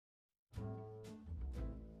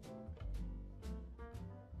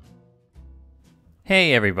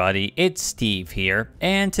Hey everybody, it's Steve here,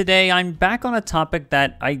 and today I'm back on a topic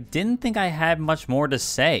that I didn't think I had much more to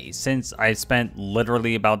say, since I spent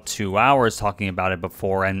literally about 2 hours talking about it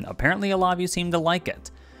before, and apparently a lot of you seem to like it.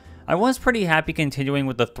 I was pretty happy continuing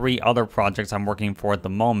with the 3 other projects I'm working for at the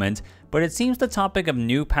moment, but it seems the topic of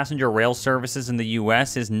new passenger rail services in the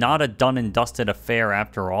US is not a done and dusted affair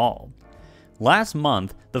after all. Last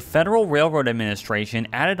month, the Federal Railroad Administration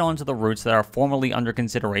added on to the routes that are formally under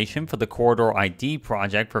consideration for the Corridor ID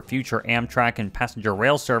project for future Amtrak and passenger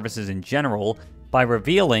rail services in general by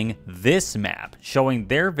revealing this map, showing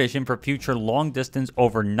their vision for future long-distance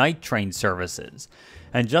overnight train services.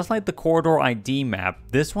 And just like the Corridor ID map,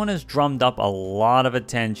 this one has drummed up a lot of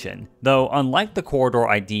attention. Though unlike the Corridor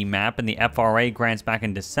ID map and the FRA grants back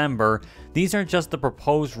in December, these are just the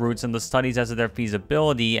proposed routes and the studies as to their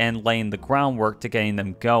feasibility and laying the groundwork to getting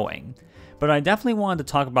them going. But I definitely wanted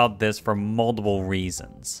to talk about this for multiple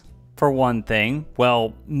reasons. For one thing,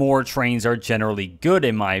 well, more trains are generally good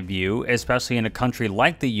in my view, especially in a country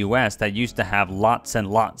like the US that used to have lots and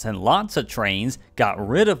lots and lots of trains, got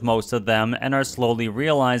rid of most of them, and are slowly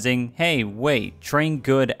realizing, hey, wait, train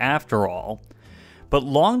good after all. But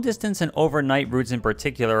long distance and overnight routes in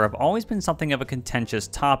particular have always been something of a contentious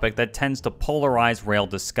topic that tends to polarize rail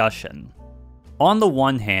discussion. On the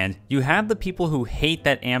one hand, you have the people who hate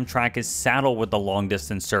that Amtrak is saddled with the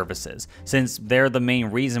long-distance services, since they're the main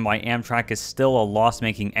reason why Amtrak is still a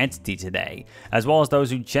loss-making entity today, as well as those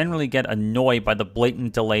who generally get annoyed by the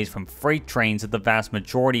blatant delays from freight trains that the vast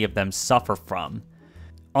majority of them suffer from.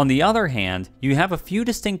 On the other hand, you have a few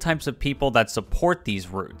distinct types of people that support these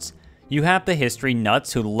routes. You have the history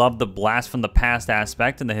nuts who love the blast from the past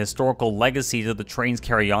aspect and the historical legacies that the trains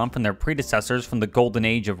carry on from their predecessors from the golden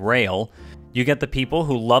age of rail. You get the people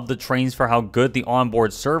who love the trains for how good the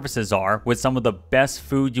onboard services are, with some of the best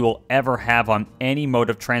food you will ever have on any mode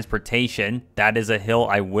of transportation. That is a hill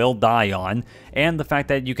I will die on. And the fact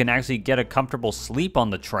that you can actually get a comfortable sleep on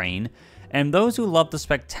the train. And those who love the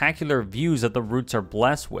spectacular views that the routes are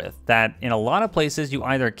blessed with, that in a lot of places you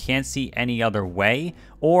either can't see any other way,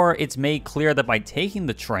 or it's made clear that by taking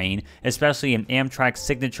the train, especially in Amtrak's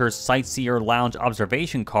signature Sightseer Lounge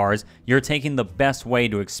observation cars, you're taking the best way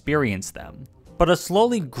to experience them. But a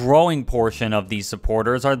slowly growing portion of these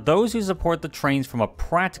supporters are those who support the trains from a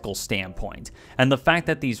practical standpoint, and the fact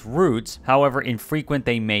that these routes, however infrequent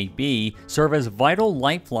they may be, serve as vital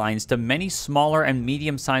lifelines to many smaller and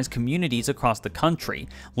medium-sized communities across the country,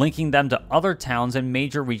 linking them to other towns and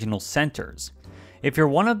major regional centers. If you're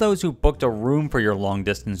one of those who booked a room for your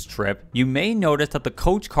long-distance trip, you may notice that the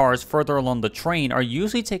coach cars further along the train are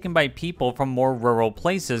usually taken by people from more rural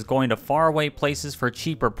places going to faraway places for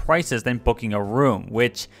cheaper prices than booking a room,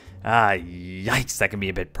 which, yikes, that can be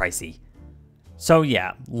a bit pricey. So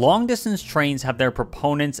yeah, long-distance trains have their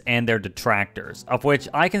proponents and their detractors, of which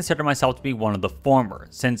I consider myself to be one of the former,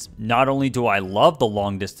 since not only do I love the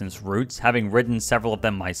long-distance routes, having ridden several of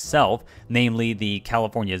them myself, namely the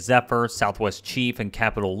California Zephyr, Southwest Chief, and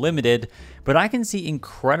Capital Limited, but I can see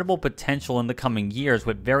incredible potential in the coming years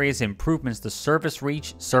with various improvements to service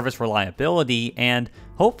reach, service reliability, and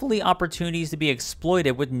hopefully opportunities to be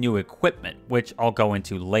exploited with new equipment, which I'll go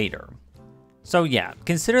into later. So yeah,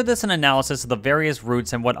 consider this an analysis of the various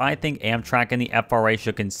routes and what I think Amtrak and the FRA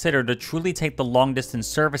should consider to truly take the long-distance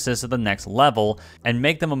services to the next level and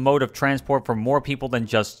make them a mode of transport for more people than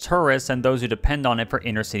just tourists and those who depend on it for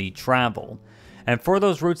intercity travel. And for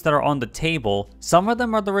those routes that are on the table, some of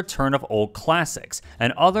them are the return of old classics,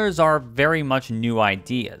 and others are very much new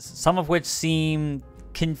ideas, some of which seem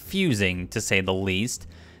confusing to say the least.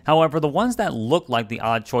 However, the ones that look like the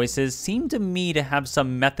odd choices seem to me to have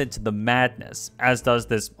some method to the madness, as does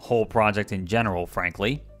this whole project in general,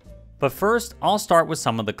 frankly. But first, I'll start with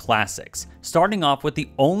some of the classics, starting off with the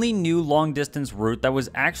only new long-distance route that was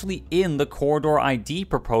actually in the Corridor ID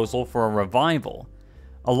proposal for a revival.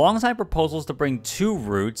 Alongside proposals to bring 2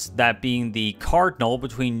 routes, that being the Cardinal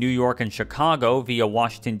between New York and Chicago via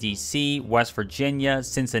Washington, D.C., West Virginia,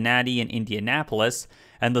 Cincinnati, and Indianapolis,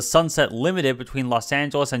 and the Sunset Limited between Los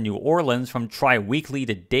Angeles and New Orleans from tri-weekly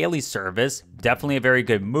to daily service, definitely a very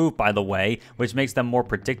good move by the way, which makes them more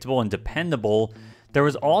predictable and dependable. There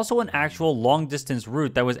was also an actual long-distance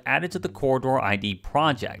route that was added to the Corridor ID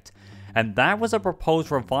project, and that was a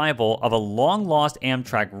proposed revival of a long-lost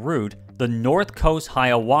Amtrak route, the North Coast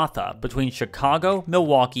Hiawatha, between Chicago,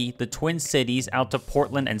 Milwaukee, the Twin Cities out to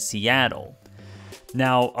Portland and Seattle.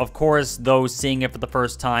 Now, of course, those seeing it for the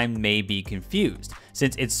first time may be confused,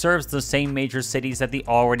 since it serves the same major cities that the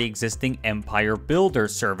already existing Empire Builder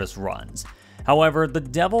service runs. However, the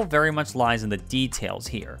devil very much lies in the details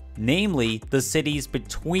here, namely the cities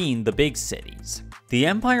between the big cities. The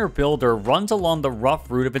Empire Builder runs along the rough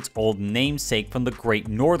route of its old namesake from the Great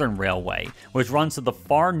Northern Railway, which runs to the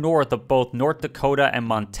far north of both North Dakota and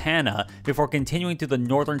Montana before continuing to the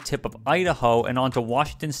northern tip of Idaho and onto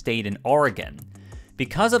Washington State and Oregon.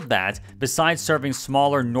 Because of that, besides serving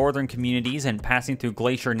smaller northern communities and passing through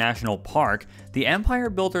Glacier National Park, the Empire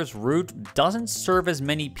Builder's route doesn't serve as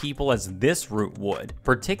many people as this route would,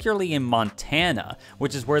 particularly in Montana,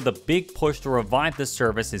 which is where the big push to revive the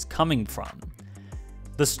service is coming from.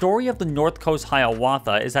 The story of the North Coast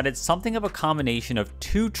Hiawatha is that it's something of a combination of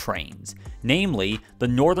two trains, namely the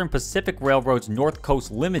Northern Pacific Railroad's North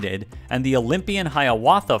Coast Limited and the Olympian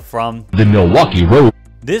Hiawatha from the Milwaukee Road.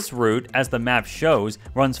 This route, as the map shows,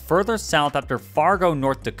 runs further south after Fargo,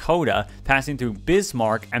 North Dakota, passing through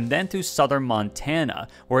Bismarck and then through southern Montana,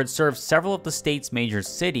 where it serves several of the state's major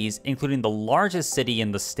cities, including the largest city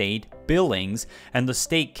in the state, Billings, and the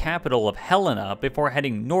state capital of Helena, before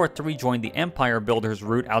heading north to rejoin the Empire Builder's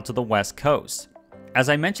route out to the west coast. As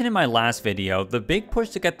I mentioned in my last video, the big push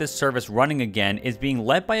to get this service running again is being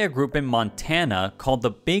led by a group in Montana called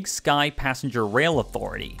the Big Sky Passenger Rail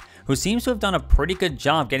Authority, who seems to have done a pretty good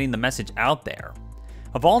job getting the message out there.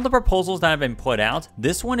 Of all the proposals that have been put out,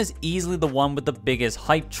 this one is easily the one with the biggest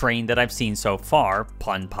hype train that I've seen so far,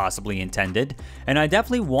 pun possibly intended, and I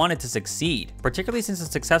definitely want it to succeed, particularly since a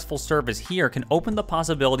successful service here can open the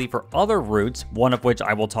possibility for other routes, one of which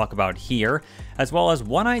I will talk about here, as well as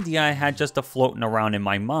one idea I had just floating around in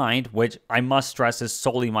my mind, which I must stress is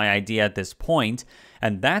solely my idea at this point,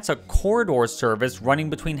 and that's a corridor service running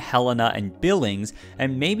between Helena and Billings,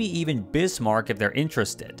 and maybe even Bismarck if they're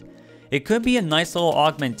interested. It could be a nice little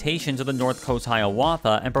augmentation to the North Coast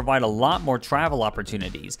Hiawatha and provide a lot more travel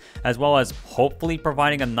opportunities, as well as hopefully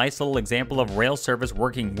providing a nice little example of rail service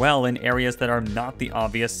working well in areas that are not the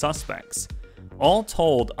obvious suspects. All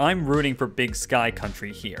told, I'm rooting for Big Sky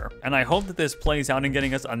Country here, and I hope that this plays out in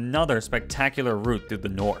getting us another spectacular route through the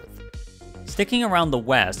north. Sticking around the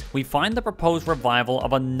west, we find the proposed revival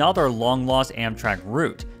of another long-lost Amtrak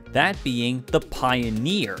route, that being the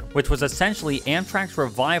Pioneer, which was essentially Amtrak's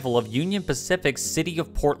revival of Union Pacific's City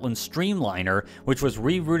of Portland Streamliner, which was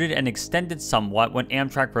rerouted and extended somewhat when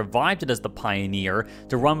Amtrak revived it as the Pioneer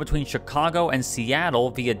to run between Chicago and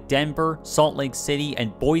Seattle via Denver, Salt Lake City,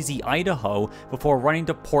 and Boise, Idaho, before running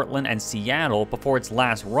to Portland and Seattle before its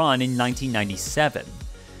last run in 1997.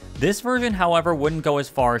 This version, however, wouldn't go as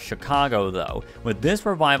far as Chicago though, with this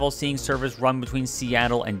revival seeing service run between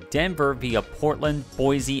Seattle and Denver via Portland,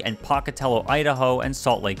 Boise, and Pocatello, Idaho, and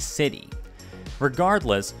Salt Lake City.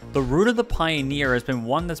 Regardless, the route of the Pioneer has been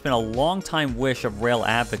one that's been a long-time wish of rail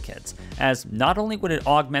advocates, as not only would it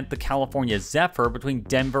augment the California Zephyr between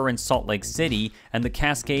Denver and Salt Lake City, and the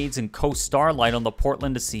Cascades and Coast Starlight on the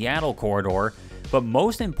Portland to Seattle corridor, but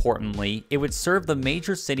most importantly, it would serve the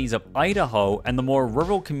major cities of Idaho and the more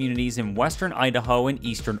rural communities in western Idaho and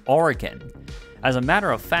eastern Oregon. As a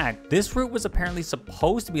matter of fact, this route was apparently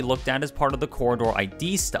supposed to be looked at as part of the Corridor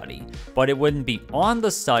ID study, but it wouldn't be on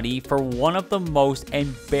the study for one of the most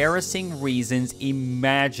embarrassing reasons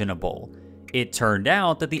imaginable. It turned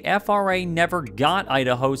out that the FRA never got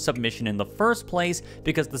Idaho's submission in the first place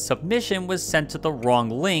because the submission was sent to the wrong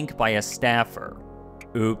link by a staffer.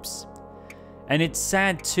 Oops. And it's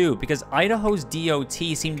sad too, because Idaho's DOT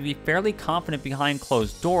seemed to be fairly confident behind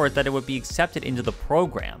closed doors that it would be accepted into the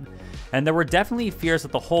program. And there were definitely fears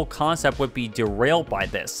that the whole concept would be derailed by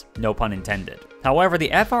this, no pun intended. However,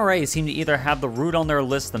 the FRA seemed to either have the route on their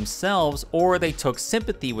list themselves, or they took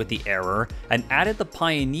sympathy with the error and added the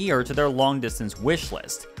Pioneer to their long-distance wish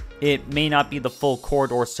list. It may not be the full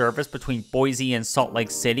corridor service between Boise and Salt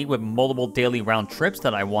Lake City with multiple daily round trips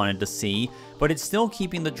that I wanted to see, but it's still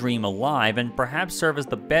keeping the dream alive and perhaps serve as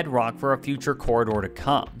the bedrock for a future corridor to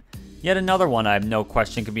come. Yet another one I have no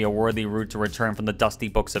question could be a worthy route to return from the dusty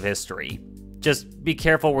books of history. Just be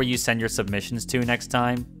careful where you send your submissions to next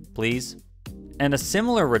time, please. And a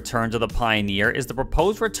similar return to the Pioneer is the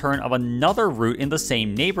proposed return of another route in the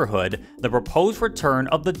same neighborhood, the proposed return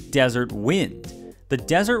of the Desert Wind. The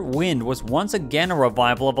Desert Wind was once again a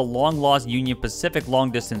revival of a long-lost Union Pacific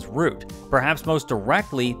long-distance route, perhaps most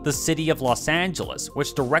directly the city of Los Angeles,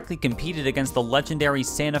 which directly competed against the legendary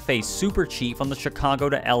Santa Fe Super Chief on the Chicago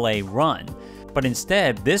to LA run. But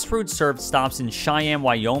instead, this route served stops in Cheyenne,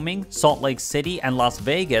 Wyoming, Salt Lake City, and Las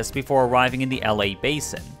Vegas before arriving in the LA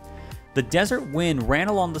basin. The Desert Wind ran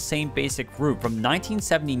along the same basic route from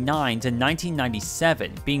 1979 to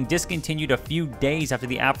 1997, being discontinued a few days after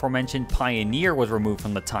the aforementioned Pioneer was removed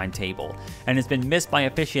from the timetable, and has been missed by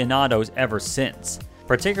aficionados ever since.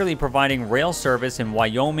 particularly providing rail service in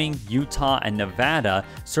Wyoming, Utah, and Nevada,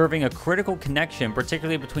 serving a critical connection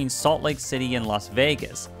particularly between Salt Lake City and Las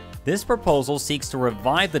Vegas. This proposal seeks to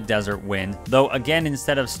revive the desert wind, though again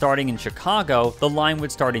instead of starting in Chicago, the line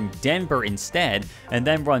would start in Denver instead, and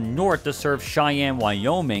then run north to serve Cheyenne,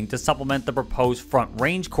 Wyoming to supplement the proposed Front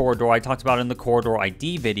Range corridor I talked about in the Corridor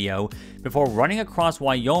ID video, before running across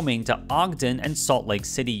Wyoming to Ogden and Salt Lake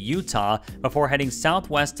City, Utah, before heading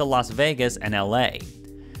southwest to Las Vegas and LA.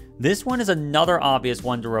 This one is another obvious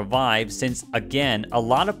one to revive since, again, a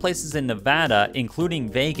lot of places in Nevada, including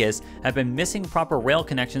Vegas, have been missing proper rail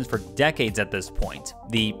connections for decades at this point,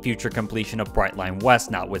 the future completion of Brightline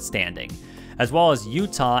West notwithstanding, as well as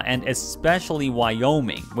Utah and especially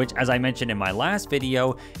Wyoming, which, as I mentioned in my last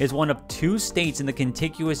video, is one of 2 states in the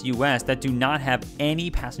contiguous US that do not have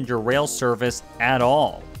any passenger rail service at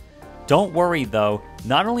all. Don't worry though,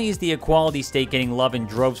 not only is the Equality State getting love in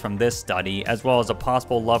droves from this study, as well as a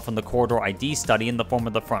possible love from the Corridor ID study in the form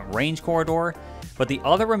of the Front Range Corridor, but the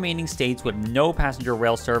other remaining states with no passenger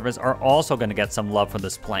rail service are also going to get some love from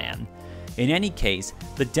this plan. In any case,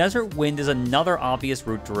 the desert wind is another obvious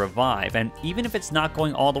route to revive, and even if it's not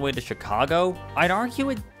going all the way to Chicago, I'd argue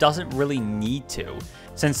it doesn't really need to,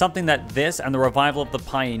 since something that this and the revival of the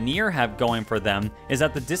Pioneer have going for them is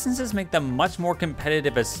that the distances make them much more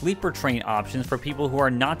competitive as sleeper train options for people who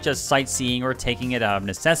are not just sightseeing or taking it out of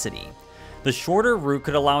necessity. The shorter route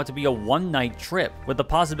could allow it to be a one-night trip, with the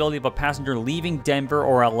possibility of a passenger leaving Denver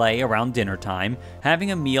or LA around dinner time,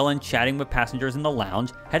 having a meal and chatting with passengers in the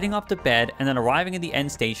lounge, heading off to bed, and then arriving at the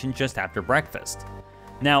end station just after breakfast.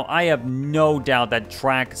 Now, I have no doubt that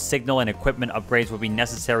track, signal, and equipment upgrades would be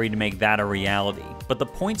necessary to make that a reality, but the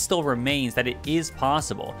point still remains that it is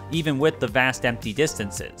possible, even with the vast empty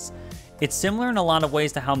distances. It's similar in a lot of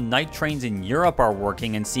ways to how night trains in Europe are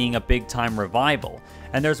working and seeing a big-time revival,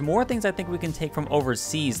 and there's more things I think we can take from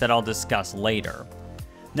overseas that I'll discuss later.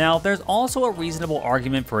 Now, there's also a reasonable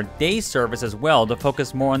argument for a day service as well to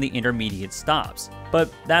focus more on the intermediate stops,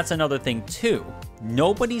 but that's another thing too.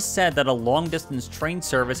 Nobody said that a long-distance train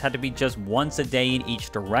service had to be just once a day in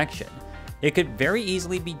each direction. It could very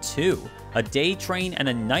easily be 2, a day train and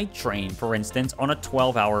a night train, for instance, on a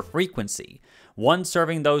 12-hour frequency. One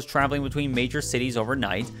serving those traveling between major cities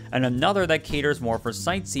overnight, and another that caters more for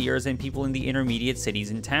sightseers and people in the intermediate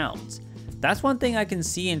cities and towns. That's one thing I can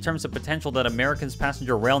see in terms of potential that America's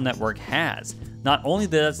passenger rail network has, not only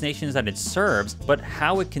the destinations that it serves, but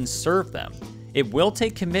how it can serve them. It will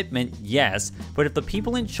take commitment, yes, but if the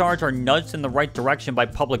people in charge are nudged in the right direction by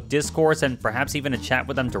public discourse and perhaps even a chat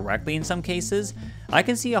with them directly in some cases, I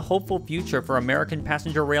can see a hopeful future for American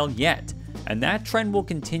passenger rail yet, and that trend will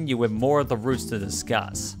continue with more of the routes to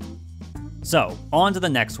discuss. So, on to the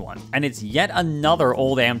next one, and it's yet another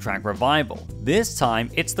old Amtrak revival. This time,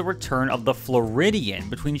 it's the return of the Floridian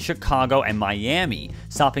between Chicago and Miami,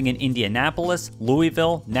 stopping in Indianapolis,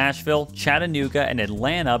 Louisville, Nashville, Chattanooga, and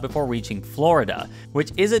Atlanta before reaching Florida,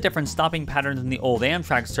 which is a different stopping pattern than the old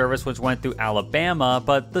Amtrak service which went through Alabama,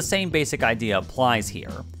 but the same basic idea applies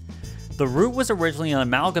here. The route was originally an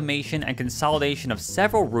amalgamation and consolidation of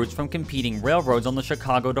several routes from competing railroads on the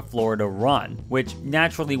Chicago to Florida run, which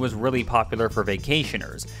naturally was really popular for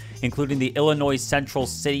vacationers, including the Illinois Central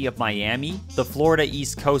City of Miami, the Florida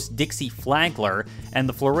East Coast Dixie Flagler, and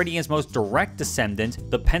the Floridian's most direct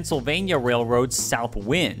descendant, the Pennsylvania Railroad's South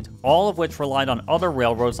Wind, all of which relied on other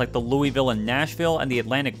railroads like the Louisville and Nashville and the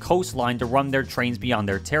Atlantic Coastline to run their trains beyond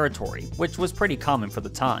their territory, which was pretty common for the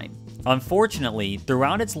time. Unfortunately,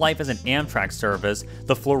 throughout its life as an Amtrak service,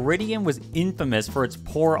 the Floridian was infamous for its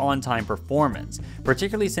poor on-time performance,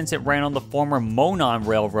 particularly since it ran on the former Monon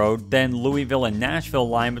Railroad, then Louisville and Nashville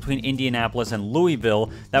line between Indianapolis and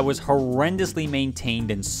Louisville that was horrendously maintained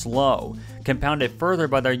and slow, compounded further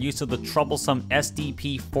by their use of the troublesome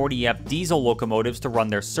SDP-40F diesel locomotives to run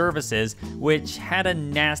their services, which had a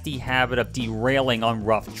nasty habit of derailing on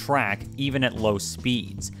rough track, even at low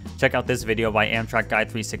speeds. Check out this video by Amtrak Guy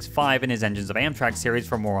 365 in his Engines of Amtrak series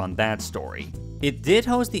for more on that story. It did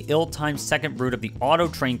host the ill-timed second route of the Auto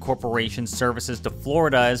Train Corporation's services to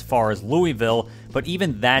Florida as far as Louisville, but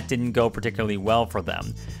even that didn't go particularly well for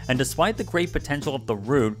them. And despite the great potential of the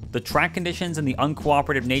route, the track conditions and the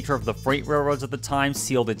uncooperative nature of the freight railroads at the time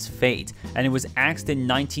sealed its fate, and it was axed in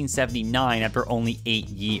 1979 after only 8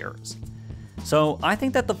 years. So I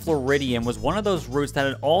think that the Floridian was one of those routes that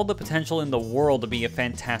had all the potential in the world to be a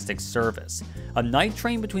fantastic service. A night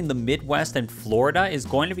train between the Midwest and Florida is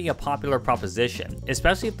going to be a popular proposition,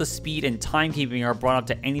 especially if the speed and timekeeping are brought up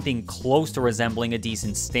to anything close to resembling a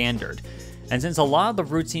decent standard. And since a lot of the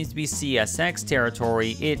route seems to be CSX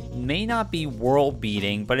territory, it may not be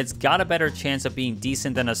world-beating, but it's got a better chance of being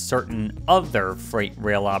decent than a certain other freight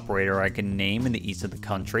rail operator I can name in the east of the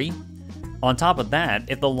country. On top of that,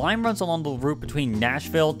 if the line runs along the route between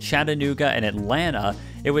Nashville, Chattanooga, and Atlanta,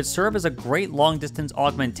 it would serve as a great long-distance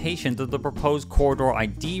augmentation to the proposed Corridor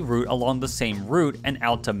ID route along the same route and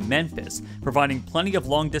out to Memphis, providing plenty of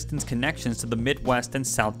long-distance connections to the Midwest and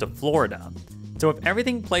south to Florida. So if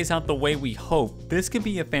everything plays out the way we hope, this could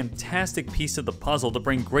be a fantastic piece of the puzzle to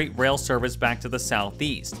bring great rail service back to the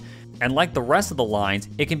Southeast. And like the rest of the lines,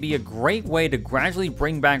 it can be a great way to gradually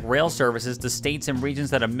bring back rail services to states and regions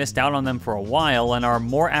that have missed out on them for a while and are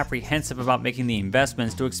more apprehensive about making the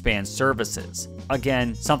investments to expand services.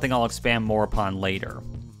 Again, something I'll expand more upon later.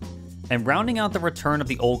 And rounding out the return of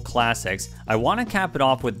the old classics, I want to cap it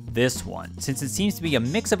off with this one, since it seems to be a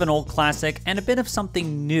mix of an old classic and a bit of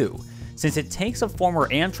something new, since it takes a former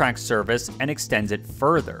Amtrak service and extends it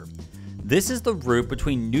further. This is the route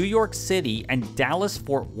between New York City and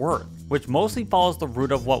Dallas-Fort Worth, which mostly follows the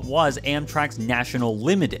route of what was Amtrak's National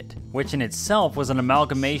Limited, which in itself was an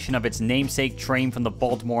amalgamation of its namesake train from the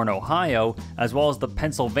Baltimore and Ohio, as well as the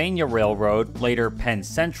Pennsylvania Railroad, later Penn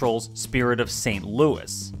Central's Spirit of St.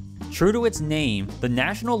 Louis. True to its name, the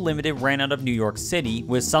National Limited ran out of New York City,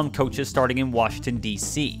 with some coaches starting in Washington,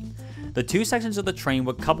 D.C. The two sections of the train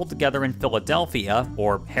would couple together in Philadelphia,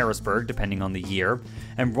 or Harrisburg depending on the year,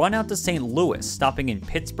 and run out to St. Louis, stopping in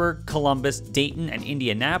Pittsburgh, Columbus, Dayton, and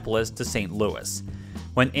Indianapolis to St. Louis.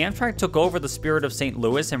 When Amtrak took over the Spirit of St.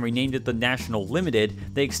 Louis and renamed it the National Limited,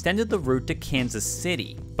 they extended the route to Kansas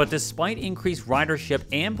City. But despite increased ridership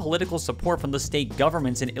and political support from the state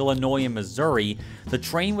governments in Illinois and Missouri, the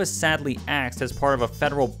train was sadly axed as part of a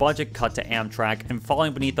federal budget cut to Amtrak and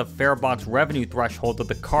falling beneath the fare box revenue threshold that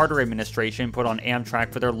the Carter administration put on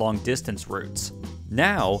Amtrak for their long-distance routes.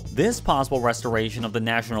 Now, this possible restoration of the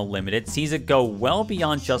National Limited sees it go well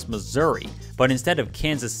beyond just Missouri, but instead of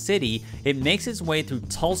Kansas City, it makes its way through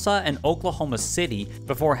Tulsa and Oklahoma City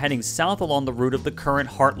before heading south along the route of the current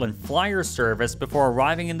Heartland Flyer service before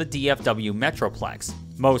arriving in the DFW Metroplex,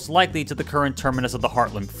 most likely to the current terminus of the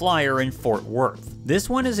Heartland Flyer in Fort Worth. This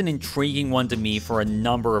one is an intriguing one to me for a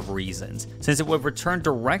number of reasons, since it would return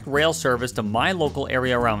direct rail service to my local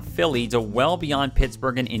area around Philly to well beyond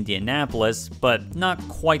Pittsburgh and Indianapolis, but not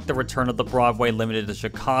quite the return of the Broadway Limited to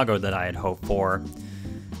Chicago that I had hoped for.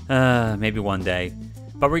 Maybe one day.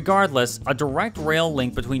 But regardless, a direct rail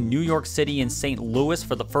link between New York City and St. Louis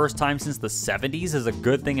for the first time since the 70s is a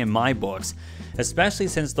good thing in my books, especially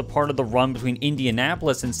since the part of the run between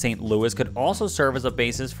Indianapolis and St. Louis could also serve as a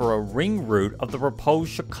basis for a ring route of the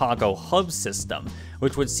proposed Chicago hub system,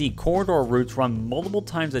 which would see corridor routes run multiple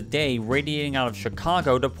times a day radiating out of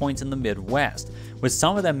Chicago to points in the Midwest, with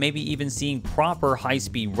some of them maybe even seeing proper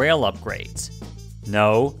high-speed rail upgrades.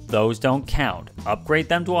 No, those don't count. Upgrade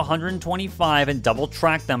them to 125 and double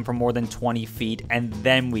track them for more than 20 feet, and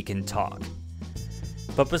then we can talk.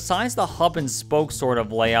 But besides the hub and spoke sort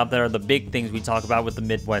of layout that are the big things we talk about with the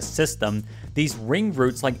Midwest system, these ring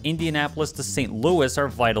routes like Indianapolis to St. Louis are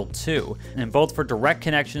vital too, and both for direct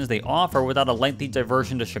connections they offer without a lengthy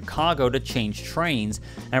diversion to Chicago to change trains,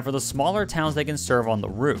 and for the smaller towns they can serve on the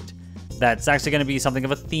route. That's actually going to be something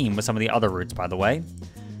of a theme with some of the other routes, by the way.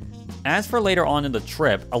 As for later on in the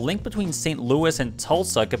trip, a link between St. Louis and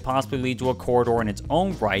Tulsa could possibly lead to a corridor in its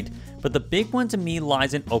own right, but the big one to me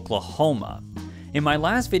lies in Oklahoma. In my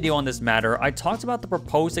last video on this matter, I talked about the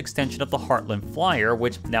proposed extension of the Heartland Flyer,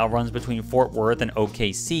 which now runs between Fort Worth and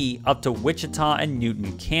OKC up to Wichita and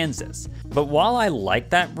Newton, Kansas. But while I like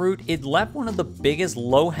that route, it left one of the biggest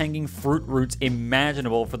low-hanging fruit routes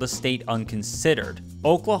imaginable for the state unconsidered: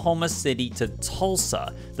 Oklahoma City to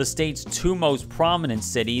Tulsa, the state's two most prominent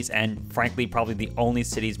cities, and frankly probably the only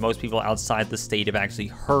cities most people outside the state have actually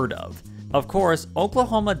heard of. Of course,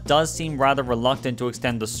 Oklahoma does seem rather reluctant to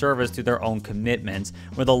extend the service to their own commitments,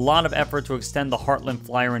 with a lot of effort to extend the Heartland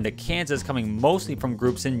Flyer into Kansas coming mostly from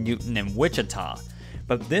groups in Newton and Wichita.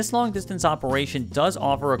 But this long-distance operation does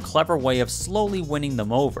offer a clever way of slowly winning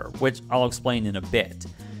them over, which I'll explain in a bit.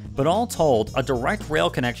 But all told, a direct rail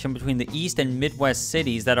connection between the East and Midwest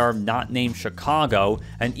cities that are not named Chicago,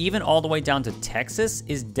 and even all the way down to Texas,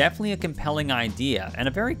 is definitely a compelling idea, and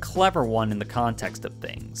a very clever one in the context of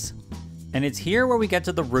things. And it's here where we get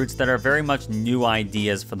to the routes that are very much new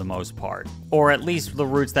ideas for the most part, or at least the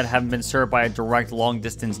routes that haven't been served by a direct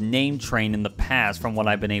long-distance named train in the past from what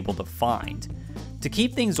I've been able to find. To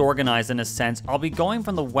keep things organized in a sense, I'll be going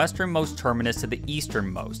from the westernmost terminus to the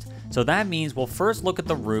easternmost, so that means we'll first look at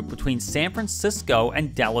the route between San Francisco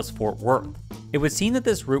and Dallas-Fort Worth. It would seem that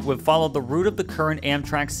this route would follow the route of the current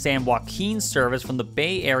Amtrak San Joaquin service from the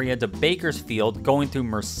Bay Area to Bakersfield, going through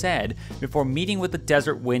Merced, before meeting with the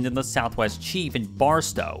Desert Wind and the Southwest Chief in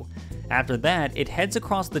Barstow. After that, it heads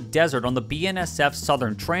across the desert on the BNSF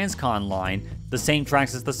Southern Transcon line, the same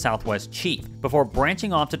tracks as the Southwest Chief, before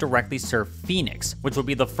branching off to directly serve Phoenix, which would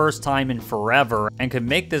be the first time in forever, and could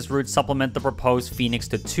make this route supplement the proposed Phoenix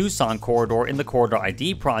to Tucson corridor in the Corridor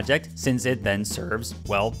ID project, since it then serves,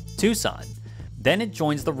 well, Tucson. Then it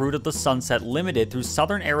joins the route of the Sunset Limited through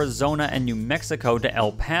southern Arizona and New Mexico to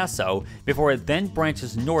El Paso, before it then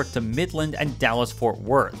branches north to Midland and Dallas-Fort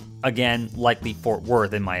Worth. Again, likely Fort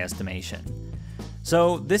Worth in my estimation.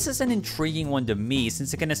 So this is an intriguing one to me,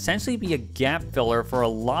 since it can essentially be a gap filler for a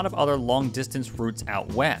lot of other long-distance routes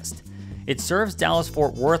out west. It serves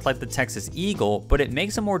Dallas-Fort Worth like the Texas Eagle, but it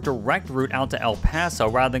makes a more direct route out to El Paso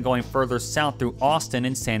rather than going further south through Austin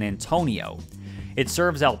and San Antonio. It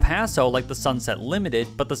serves El Paso like the Sunset Limited,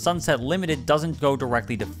 but the Sunset Limited doesn't go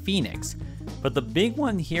directly to Phoenix. But the big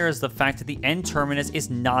one here is the fact that the end terminus is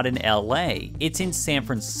not in LA, it's in San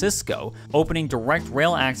Francisco, opening direct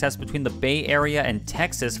rail access between the Bay Area and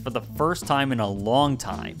Texas for the first time in a long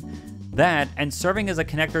time. That, and serving as a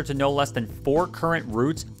connector to no less than 4 current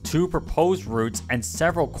routes, 2 proposed routes, and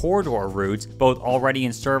several corridor routes, both already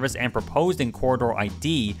in service and proposed in Corridor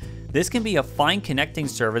ID, this can be a fine connecting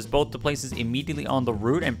service both to places immediately on the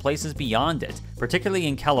route and places beyond it, particularly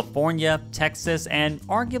in California, Texas, and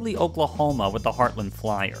arguably Oklahoma with the Heartland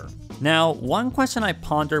Flyer. Now, one question I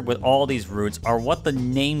pondered with all these routes are what the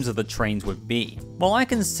names of the trains would be. Well, I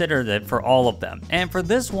considered it for all of them, and for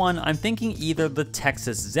this one, I'm thinking either the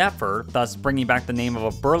Texas Zephyr, thus bringing back the name of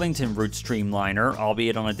a Burlington route streamliner,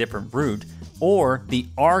 albeit on a different route, or the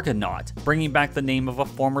Argonaut, bringing back the name of a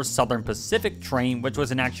former Southern Pacific train, which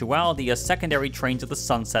was in actuality a secondary train to the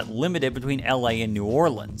Sunset Limited between LA and New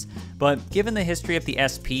Orleans. But given the history of the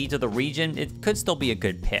SP to the region, it could still be a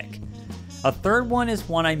good pick. A third one is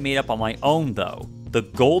one I made up on my own though, the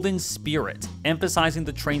Golden Spirit, emphasizing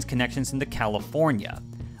the train's connections into California.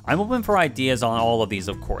 I'm open for ideas on all of these,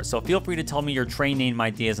 of course, so feel free to tell me your train name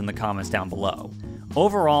ideas in the comments down below.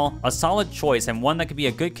 Overall, a solid choice and one that could be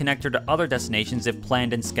a good connector to other destinations if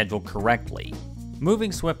planned and scheduled correctly.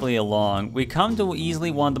 Moving swiftly along, we come to easily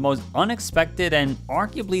one of the most unexpected and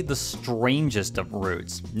arguably the strangest of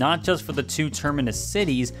routes, not just for the 2 terminus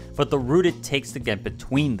cities, but the route it takes to get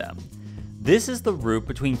between them. This is the route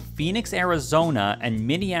between Phoenix, Arizona and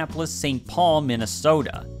Minneapolis-St. Paul,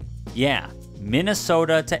 Minnesota. Yeah,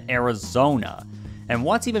 Minnesota to Arizona. And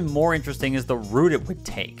what's even more interesting is the route it would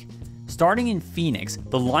take. Starting in Phoenix,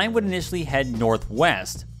 the line would initially head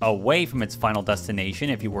northwest, away from its final destination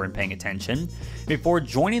if you weren't paying attention, before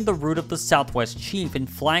joining the route of the Southwest Chief in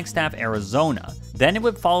Flagstaff, Arizona. Then it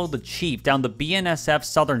would follow the Chief down the BNSF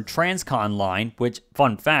Southern Transcon line, which,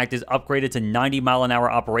 fun fact, is upgraded to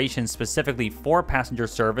 90-mile-an-hour operations specifically for passenger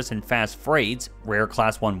service and fast freights, rare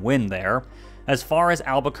Class 1 win there, as far as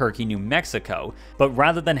Albuquerque, New Mexico, but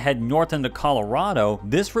rather than head north into Colorado,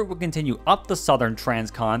 this route would continue up the Southern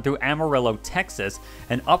Transcon through Amarillo, Texas,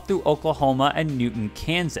 and up through Oklahoma and Newton,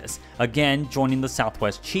 Kansas, again joining the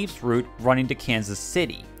Southwest Chiefs route running to Kansas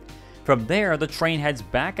City. From there, the train heads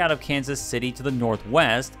back out of Kansas City to the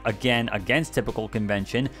northwest, again against typical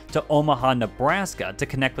convention, to Omaha, Nebraska to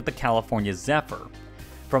connect with the California Zephyr.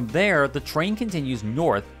 From there, the train continues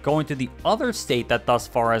north, going to the other state that thus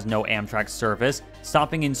far has no Amtrak service,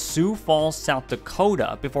 stopping in Sioux Falls, South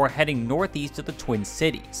Dakota, before heading northeast to the Twin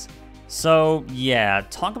Cities. So yeah,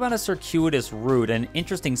 talk about a circuitous route and an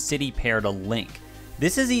interesting city pair to link.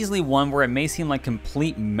 This is easily one where it may seem like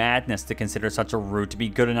complete madness to consider such a route to be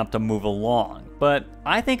good enough to move along, but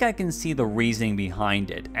I think I can see the reasoning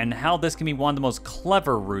behind it, and how this can be one of the most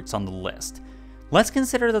clever routes on the list. Let's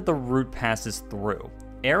consider that the route passes through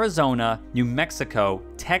Arizona, New Mexico,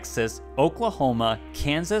 Texas, Oklahoma,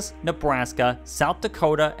 Kansas, Nebraska, South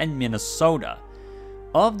Dakota, and Minnesota.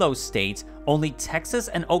 Of those states, only Texas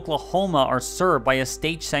and Oklahoma are served by a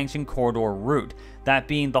state-sanctioned corridor route, that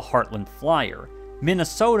being the Heartland Flyer.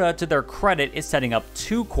 Minnesota, to their credit, is setting up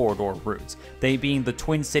 2 corridor routes, they being the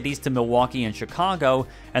Twin Cities to Milwaukee and Chicago,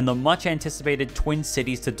 and the much-anticipated Twin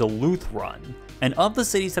Cities to Duluth run. And of the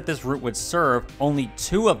cities that this route would serve, only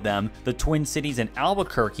 2 of them, the Twin Cities and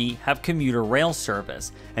Albuquerque, have commuter rail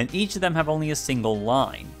service, and each of them have only a single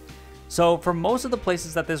line. So for most of the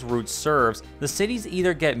places that this route serves, the cities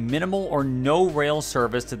either get minimal or no rail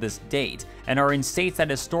service to this date, and are in states that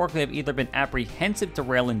historically have either been apprehensive to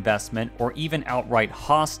rail investment or even outright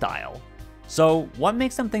hostile. So what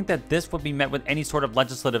makes them think that this would be met with any sort of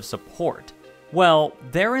legislative support? Well,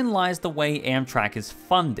 therein lies the way Amtrak is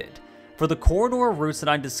funded. For the corridor routes that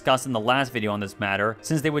I discussed in the last video on this matter,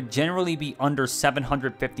 since they would generally be under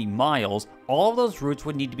 750 miles, all of those routes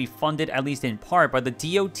would need to be funded at least in part by the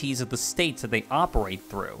DOTs of the states that they operate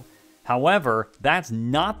through. However, that's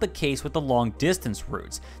not the case with the long distance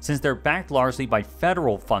routes, since they're backed largely by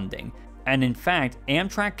federal funding. And in fact,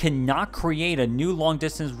 Amtrak cannot create a new long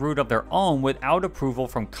distance route of their own without approval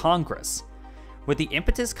from Congress. With the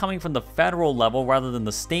impetus coming from the federal level rather than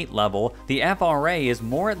the state level, the FRA is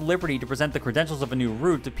more at liberty to present the credentials of a new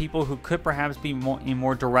route to people who could perhaps be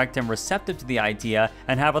more direct and receptive to the idea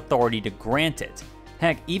and have authority to grant it.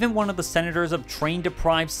 Heck, even one of the senators of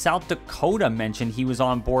train-deprived South Dakota mentioned he was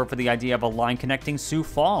on board for the idea of a line connecting Sioux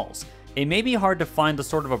Falls. It may be hard to find the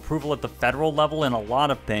sort of approval at the federal level in a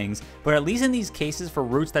lot of things, but at least in these cases for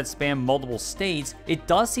routes that span multiple states, it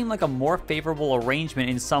does seem like a more favorable arrangement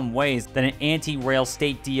in some ways than an anti-rail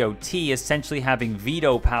state DOT essentially having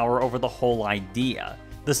veto power over the whole idea.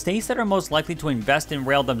 The states that are most likely to invest in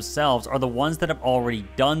rail themselves are the ones that have already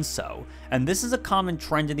done so, and this is a common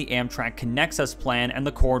trend in the Amtrak Connects Us plan and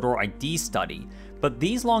the Corridor ID study. But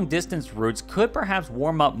these long-distance routes could perhaps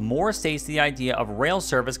warm up more states to the idea of rail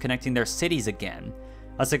service connecting their cities again.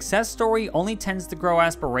 A success story only tends to grow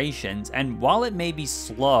aspirations, and while it may be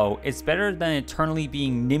slow, it's better than eternally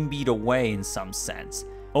being nimbied away in some sense.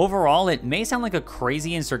 Overall, it may sound like a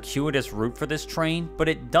crazy and circuitous route for this train, but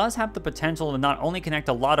it does have the potential to not only connect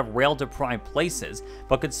a lot of rail-deprived places,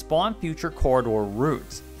 but could spawn future corridor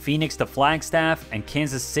routes. Phoenix to Flagstaff, and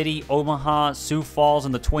Kansas City, Omaha, Sioux Falls,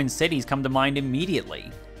 and the Twin Cities come to mind immediately.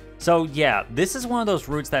 So yeah, this is one of those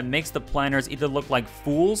routes that makes the planners either look like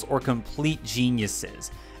fools or complete geniuses,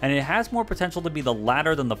 and it has more potential to be the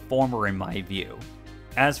latter than the former in my view.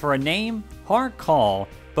 As for a name, hard call,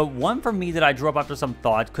 but one for me that I drew up after some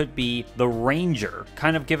thought could be the Ranger,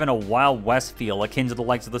 kind of given a Wild West feel akin to the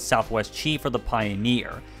likes of the Southwest Chief or the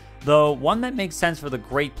Pioneer, though one that makes sense for the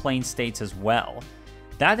Great Plains states as well.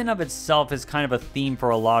 That in of itself is kind of a theme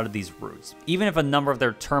for a lot of these routes, even if a number of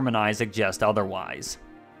their termini suggest otherwise.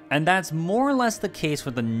 And that's more or less the case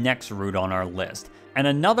with the next route on our list, and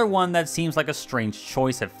another one that seems like a strange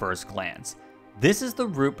choice at first glance. This is the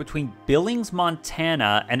route between Billings,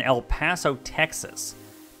 Montana and El Paso, Texas.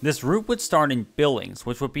 This route would start in Billings,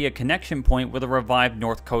 which would be a connection point with a revived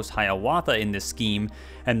North Coast Hiawatha in this scheme,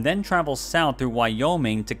 and then travel south through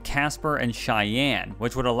Wyoming to Casper and Cheyenne,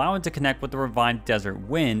 which would allow it to connect with the revived Desert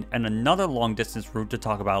Wind and another long-distance route to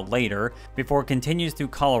talk about later, before it continues through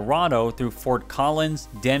Colorado through Fort Collins,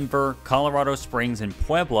 Denver, Colorado Springs, and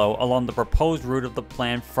Pueblo along the proposed route of the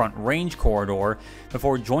planned Front Range Corridor,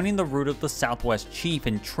 before joining the route of the Southwest Chief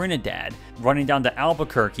in Trinidad, running down to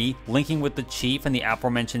Albuquerque, linking with the Chief and the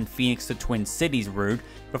aforementioned Phoenix to Twin Cities route,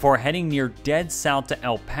 before heading near dead south to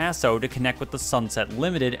El Paso to connect with the Sunset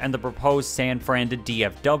Limited and the proposed San Fran to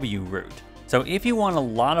DFW route. So if you want a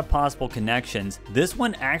lot of possible connections, this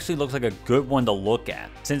one actually looks like a good one to look at,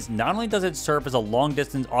 since not only does it serve as a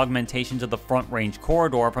long-distance augmentation to the Front Range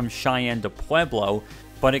Corridor from Cheyenne to Pueblo,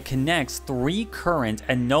 but it connects 3 current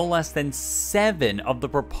and no less than 7 of the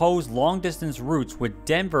proposed long-distance routes, with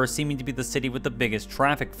Denver seeming to be the city with the biggest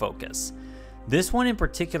traffic focus. This one in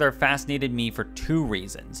particular fascinated me for 2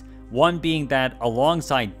 reasons. One being that,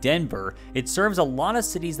 alongside Denver, it serves a lot of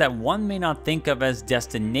cities that one may not think of as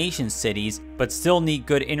destination cities, but still need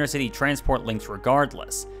good intercity transport links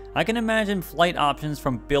regardless. I can imagine flight options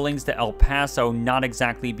from Billings to El Paso not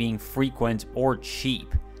exactly being frequent or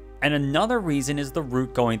cheap. And another reason is the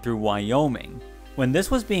route going through Wyoming. When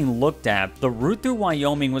this was being looked at, the route through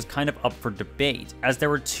Wyoming was kind of up for debate, as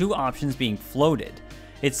there were 2 options being floated.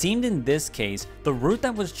 It seemed in this case, the route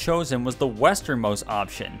that was chosen was the westernmost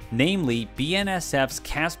option, namely BNSF's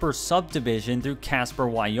Casper subdivision through Casper,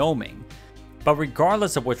 Wyoming. But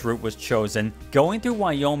regardless of which route was chosen, going through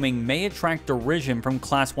Wyoming may attract derision from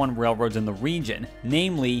Class 1 railroads in the region,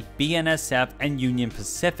 namely BNSF and Union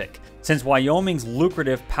Pacific, since Wyoming's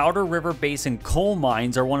lucrative Powder River Basin coal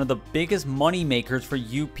mines are one of the biggest money makers for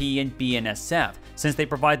UP and BNSF, since they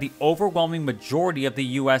provide the overwhelming majority of the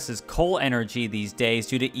US's coal energy these days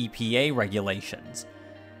due to EPA regulations.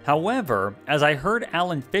 However, as I heard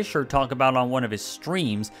Alan Fisher talk about on one of his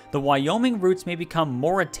streams, the Wyoming routes may become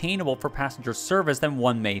more attainable for passenger service than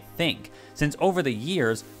one may think, since over the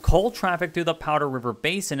years, coal traffic through the Powder River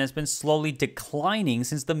Basin has been slowly declining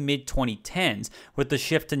since the mid-2010s, with the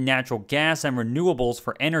shift to natural gas and renewables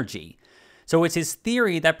for energy. So it's his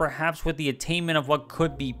theory that perhaps with the attainment of what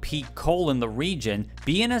could be peak coal in the region,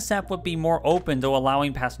 BNSF would be more open to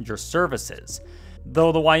allowing passenger services.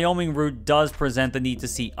 Though the Wyoming route does present the need to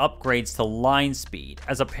see upgrades to line speed,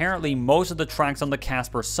 as apparently most of the tracks on the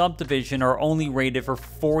Casper subdivision are only rated for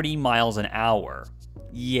 40 miles an hour.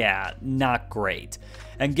 yeah, not great.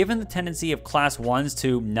 And given the tendency of Class 1s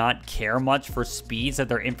to not care much for speeds that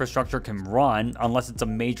their infrastructure can run, unless it's a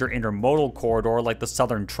major intermodal corridor like the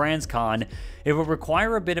Southern Transcon, it would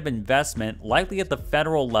require a bit of investment, likely at the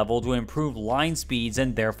federal level, to improve line speeds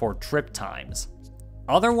and therefore trip times.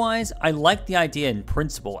 Otherwise, I like the idea in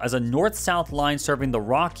principle, as a north-south line serving the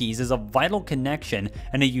Rockies is a vital connection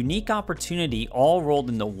and a unique opportunity all rolled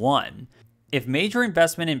into one. If major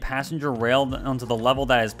investment in passenger rail onto the level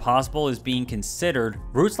that is possible is being considered,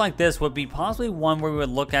 routes like this would be possibly one where we would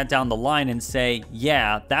look at down the line and say,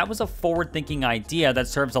 yeah, that was a forward-thinking idea that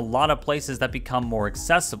serves a lot of places that become more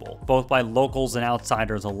accessible, both by locals and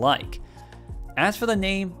outsiders alike. As for the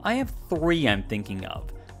name, I have 3 I'm thinking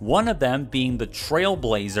of. One of them being the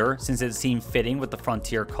Trailblazer, since it seemed fitting with the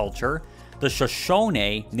frontier culture, the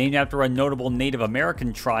Shoshone, named after a notable Native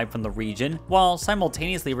American tribe from the region, while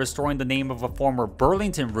simultaneously restoring the name of a former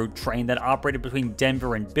Burlington route train that operated between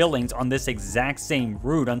Denver and Billings on this exact same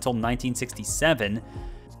route until 1967,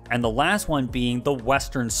 and the last one being the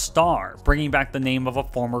Western Star, bringing back the name of a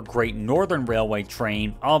former Great Northern Railway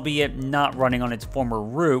train, albeit not running on its former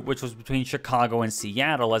route, which was between Chicago and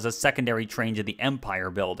Seattle as a secondary train to the Empire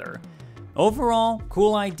Builder. Overall,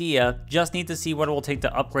 cool idea, just need to see what it will take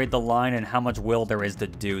to upgrade the line and how much will there is to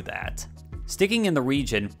do that. Sticking in the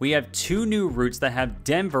region, we have 2 new routes that have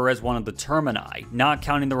Denver as one of the termini, not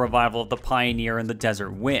counting the revival of the Pioneer and the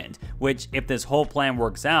Desert Wind, which, if this whole plan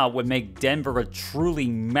works out, would make Denver a truly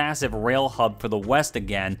massive rail hub for the West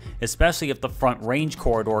again, especially if the Front Range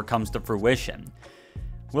corridor comes to fruition.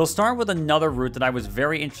 We'll start with another route that I was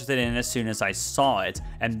very interested in as soon as I saw it,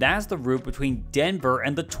 and that's the route between Denver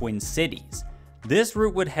and the Twin Cities. This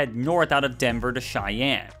route would head north out of Denver to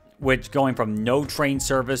Cheyenne, which, going from no train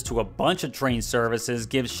service to a bunch of train services,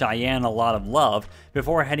 gives Cheyenne a lot of love,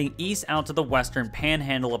 before heading east out to the western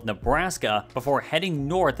panhandle of Nebraska, before heading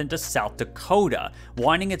north into South Dakota,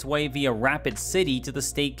 winding its way via Rapid City to the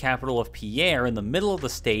state capital of Pierre in the middle of the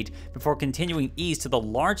state, before continuing east to the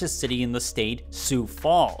largest city in the state, Sioux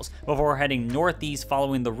Falls, before heading northeast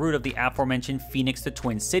following the route of the aforementioned Phoenix to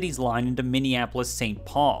Twin Cities line into Minneapolis-St.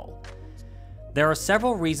 Paul. There are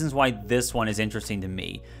several reasons why this one is interesting to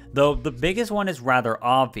me, though the biggest one is rather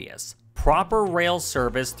obvious. Proper rail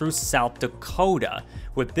service through South Dakota,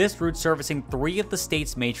 with this route servicing 3 of the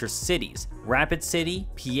state's major cities, Rapid City,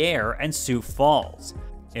 Pierre, and Sioux Falls.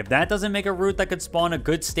 If that doesn't make a route that could spawn a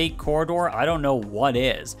good state corridor, I don't know what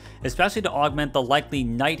is, especially to augment the likely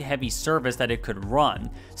night-heavy service that it could run,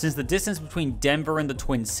 since the distance between Denver and the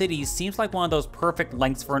Twin Cities seems like one of those perfect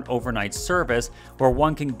lengths for an overnight service, where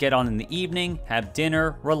one can get on in the evening, have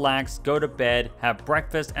dinner, relax, go to bed, have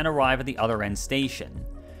breakfast, and arrive at the other end station.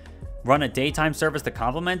 Run a daytime service to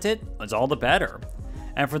complement it? It's all the better.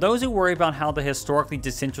 And for those who worry about how the historically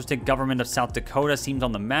disinterested government of South Dakota seems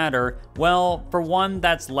on the matter, well, for one,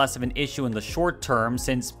 that's less of an issue in the short term,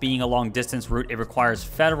 since being a long-distance route, it requires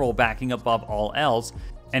federal backing above all else,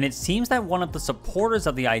 and it seems that one of the supporters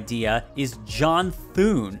of the idea is John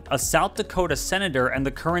Thune, a South Dakota senator and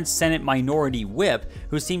the current Senate Minority Whip,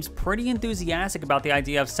 who seems pretty enthusiastic about the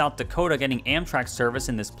idea of South Dakota getting Amtrak service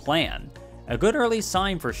in this plan. A good early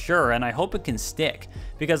sign for sure, and I hope it can stick,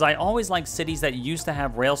 because I always like cities that used to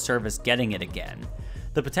have rail service getting it again.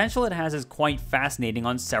 The potential it has is quite fascinating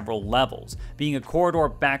on several levels, being a corridor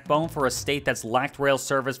backbone for a state that's lacked rail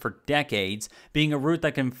service for decades, being a route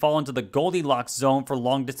that can fall into the Goldilocks zone for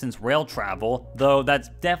long-distance rail travel, though that's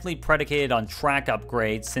definitely predicated on track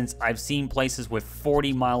upgrades, since I've seen places with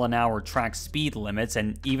 40-mile-an-hour track speed limits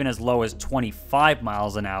and even as low as 25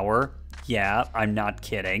 miles an hour. Yeah, I'm not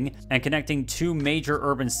kidding. And connecting 2 major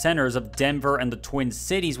urban centers of Denver and the Twin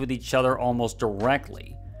Cities with each other almost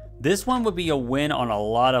directly. This one would be a win on a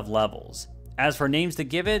lot of levels. As for names to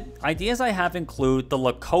give it, ideas I have include the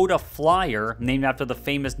Lakota Flyer, named after the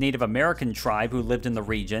famous Native American tribe who lived in the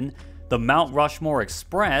region, the Mount Rushmore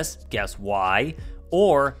Express, guess why,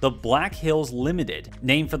 or the Black Hills Limited,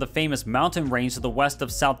 named for the famous mountain range to the west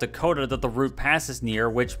of South Dakota that the route passes near,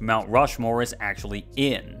 which Mount Rushmore is actually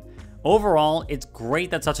in. Overall, it's great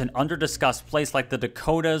that such an under-discussed place like the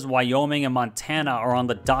Dakotas, Wyoming, and Montana are on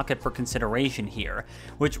the docket for consideration here,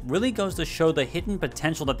 which really goes to show the hidden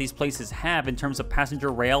potential that these places have in terms of passenger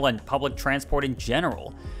rail and public transport in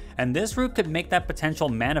general, and this route could make that potential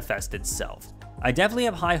manifest itself. I definitely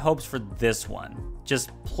have high hopes for this one. Just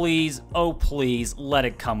please, oh please, let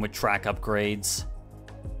it come with track upgrades.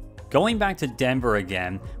 Going back to Denver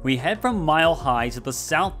again, we head from Mile High to the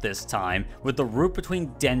south this time with the route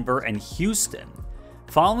between Denver and Houston.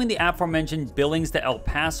 Following the aforementioned Billings to El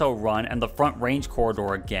Paso run and the Front Range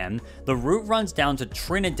corridor again, the route runs down to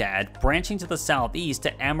Trinidad, branching to the southeast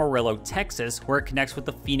to Amarillo, Texas, where it connects with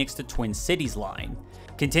the Phoenix to Twin Cities line.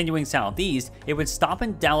 Continuing southeast, it would stop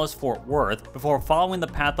in Dallas-Fort Worth before following the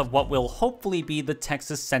path of what will hopefully be the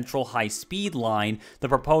Texas Central High-Speed Line, the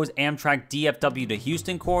proposed Amtrak DFW to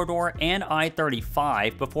Houston corridor, and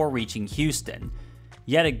I-35 before reaching Houston.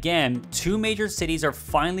 Yet again, two major cities are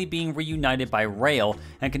finally being reunited by rail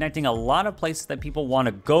and connecting a lot of places that people want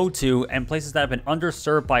to go to and places that have been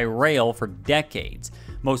underserved by rail for decades.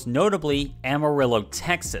 Most notably, Amarillo,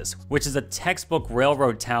 Texas, which is a textbook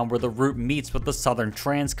railroad town where the route meets with the Southern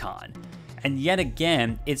Transcon. And yet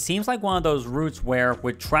again, it seems like one of those routes where,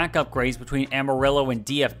 with track upgrades between Amarillo and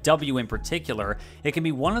DFW in particular, it can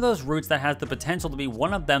be one of those routes that has the potential to be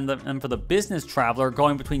one of them and for the business traveler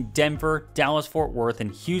going between Denver, Dallas-Fort Worth,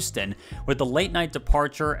 and Houston, with the late night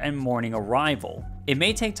departure and morning arrival. It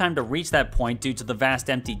may take time to reach that point due to the vast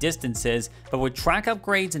empty distances, but with track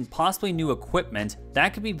upgrades and possibly new equipment,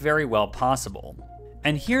 that could be very well possible.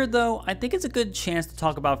 And here though, I think it's a good chance to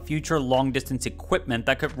talk about future long-distance equipment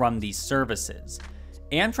that could run these services.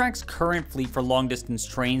 Amtrak's current fleet for long-distance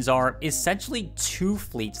trains are essentially two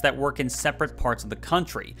fleets that work in separate parts of the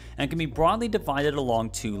country and can be broadly divided along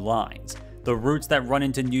two lines: the routes that run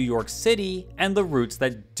into New York City and the routes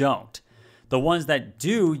that don't. The ones that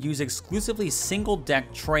do use exclusively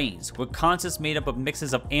single-deck trains, with consists made up of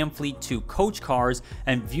mixes of Amfleet 2 coach cars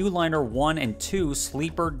and Viewliner 1 and 2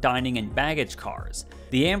 sleeper, dining, and baggage cars.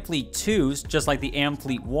 The Amfleet 2s, just like the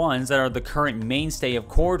Amfleet 1s that are the current mainstay of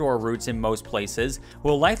corridor routes in most places,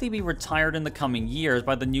 will likely be retired in the coming years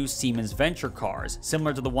by the new Siemens Venture cars,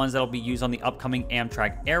 similar to the ones that will be used on the upcoming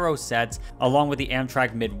Amtrak Aero sets, along with the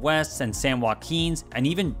Amtrak Midwests and San Joaquins, and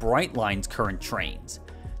even Brightline's current trains.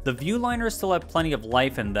 The Viewliners still have plenty of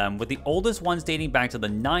life in them, with the oldest ones dating back to the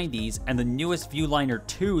 90s and the newest Viewliner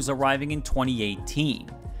 2s arriving in 2018.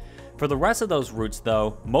 For the rest of those routes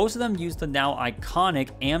though, most of them use the now iconic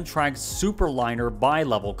Amtrak Superliner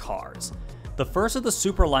bi-level cars. The first of the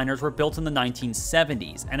Superliners were built in the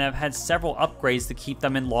 1970s and have had several upgrades to keep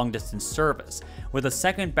them in long-distance service, with a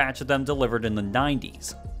second batch of them delivered in the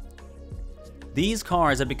 90s. These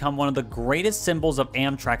cars have become one of the greatest symbols of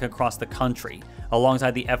Amtrak across the country,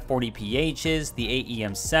 alongside the F40PHs, the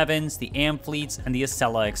AEM7s, the Amfleets, and the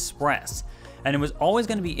Acela Express, and it was always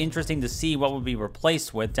going to be interesting to see what would be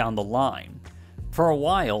replaced with down the line. For a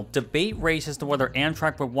while, debate raged as to whether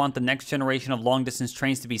Amtrak would want the next generation of long-distance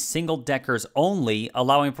trains to be single-deckers only,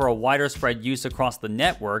 allowing for a wider spread use across the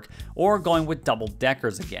network, or going with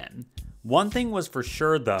double-deckers again. One thing was for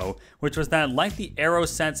sure though, which was that like the Aero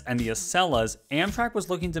sets and the Acelas, Amtrak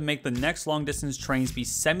was looking to make the next long-distance trains be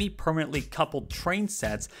semi-permanently coupled train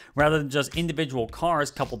sets rather than just individual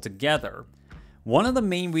cars coupled together. One of the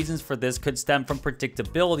main reasons for this could stem from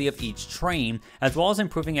predictability of each train, as well as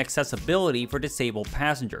improving accessibility for disabled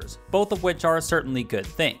passengers, both of which are certainly good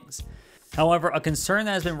things. However, a concern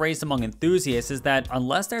that has been raised among enthusiasts is that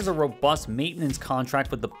unless there's a robust maintenance contract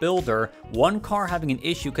with the builder, one car having an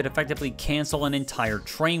issue could effectively cancel an entire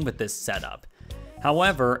train with this setup.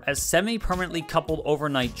 However, as semi-permanently coupled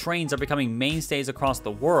overnight trains are becoming mainstays across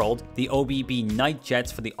the world, the OBB night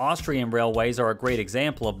jets for the Austrian railways are a great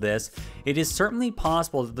example of this, it is certainly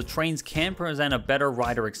possible that the trains can present a better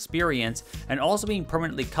rider experience, and also being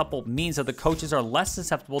permanently coupled means that the coaches are less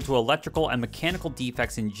susceptible to electrical and mechanical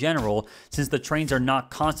defects in general, since the trains are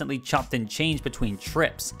not constantly chopped and changed between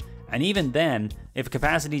trips. And even then, if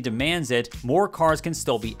capacity demands it, more cars can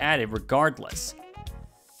still be added regardless.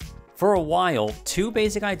 For a while, two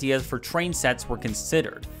basic ideas for train sets were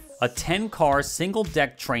considered: a 10-car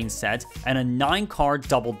single-deck train set and a 9-car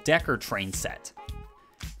double-decker train set.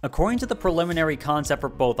 According to the preliminary concept for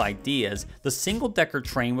both ideas, the single-decker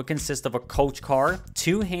train would consist of a coach car,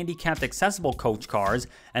 two handicapped accessible coach cars,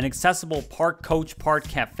 an accessible part coach part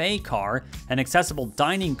cafe car, an accessible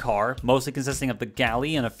dining car, mostly consisting of the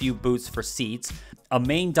galley and a few booths for seats, a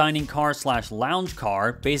main dining car / lounge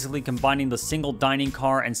car, basically combining the single dining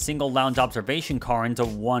car and single lounge observation car into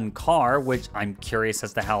one car, which I'm curious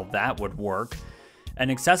as to how that would work, an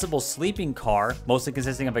accessible sleeping car, mostly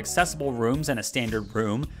consisting of accessible rooms and a standard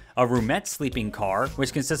room, a roomette sleeping car,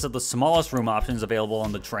 which consists of the smallest room options available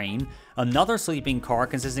on the train, another sleeping car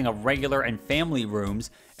consisting of regular and family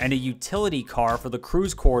rooms, and a utility car for the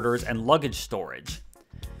cruise quarters and luggage storage.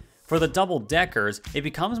 For the double-deckers, it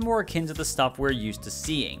becomes more akin to the stuff we're used to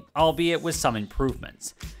seeing, albeit with some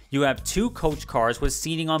improvements. You have two coach cars with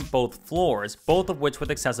seating on both floors, both of which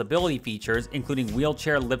with accessibility features, including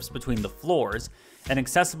wheelchair lifts between the floors, an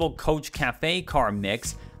accessible coach cafe car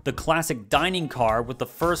mix, the classic dining car with the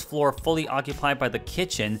first floor fully occupied by the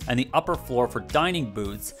kitchen and the upper floor for dining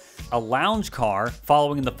booths, a lounge car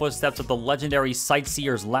following in the footsteps of the legendary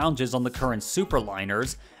Sightseers lounges on the current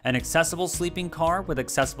Superliners, an accessible sleeping car with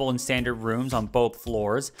accessible and standard rooms on both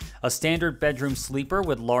floors, a standard bedroom sleeper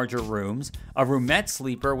with larger rooms, a roomette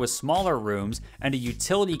sleeper with smaller rooms, and a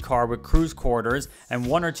utility car with cruise quarters and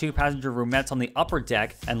 1 or 2 passenger roomettes on the upper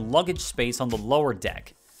deck and luggage space on the lower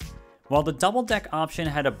deck. While the double-deck option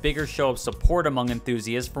had a bigger show of support among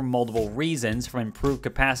enthusiasts for multiple reasons, from improved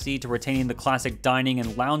capacity to retaining the classic dining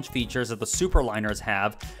and lounge features that the Superliners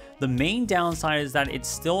have, the main downside is that it's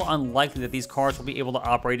still unlikely that these cars will be able to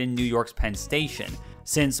operate in New York's Penn Station,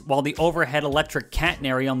 since while the overhead electric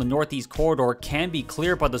catenary on the Northeast Corridor can be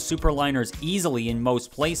cleared by the Superliners easily in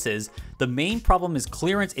most places, the main problem is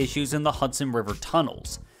clearance issues in the Hudson River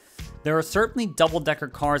tunnels. There are certainly double-decker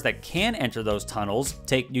cars that can enter those tunnels,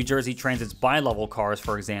 take New Jersey Transit's bi-level cars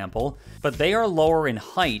for example, but they are lower in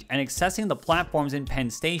height and accessing the platforms in Penn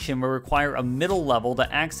Station will require a middle level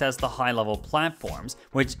to access the high-level platforms,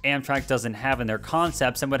 which Amtrak doesn't have in their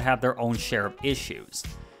concepts and would have their own share of issues.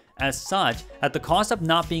 As such, at the cost of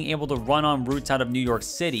not being able to run on routes out of New York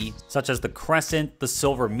City, such as the Crescent, the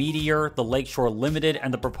Silver Meteor, the Lakeshore Limited,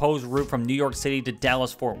 and the proposed route from New York City to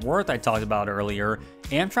Dallas-Fort Worth I talked about earlier,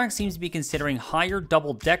 Amtrak seems to be considering higher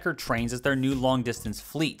double-decker trains as their new long-distance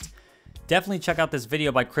fleet. Definitely check out this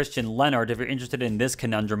video by Christian Leonard if you're interested in this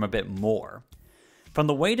conundrum a bit more. From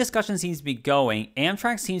the way discussion seems to be going,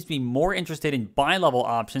 Amtrak seems to be more interested in bi-level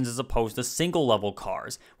options as opposed to single-level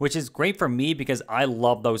cars, which is great for me because I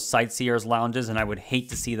love those Sightseers lounges and I would hate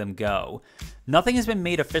to see them go. Nothing has been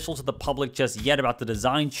made official to the public just yet about the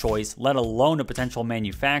design choice, let alone a potential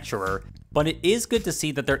manufacturer, but it is good to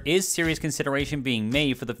see that there is serious consideration being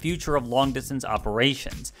made for the future of long-distance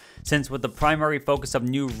operations, since with the primary focus of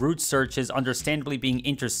new route searches understandably being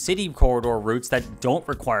intercity corridor routes that don't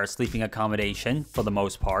require sleeping accommodation, for the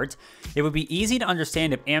most part, it would be easy to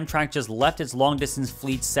understand if Amtrak just left its long-distance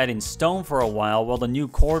fleet set in stone for a while the new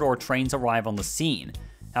corridor trains arrive on the scene.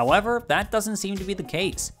 However, that doesn't seem to be the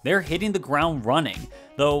case. They're hitting the ground running,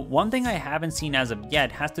 though one thing I haven't seen as of yet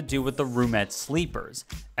has to do with the roomette sleepers,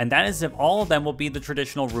 and that is if all of them will be the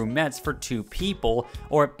traditional roomettes for 2 people,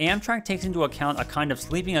 or if Amtrak takes into account a kind of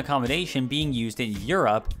sleeping accommodation being used in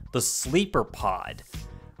Europe, the sleeper pod.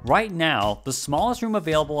 Right now, the smallest room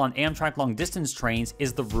available on Amtrak long-distance trains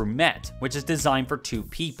is the roomette, which is designed for 2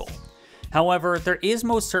 people. However, there is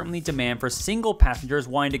most certainly demand for single passengers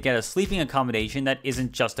wanting to get a sleeping accommodation that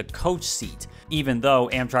isn't just a coach seat, even though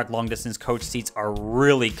Amtrak long-distance coach seats are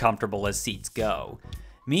really comfortable as seats go.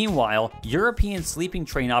 Meanwhile, European sleeping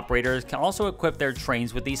train operators can also equip their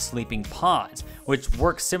trains with these sleeping pods, which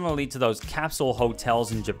work similarly to those capsule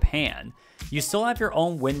hotels in Japan. You still have your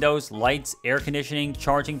own windows, lights, air conditioning,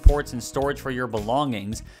 charging ports, and storage for your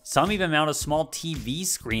belongings. Some even mount a small TV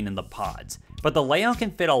screen in the pods. But the layout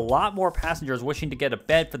can fit a lot more passengers wishing to get a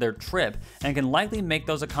bed for their trip and can likely make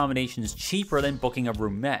those accommodations cheaper than booking a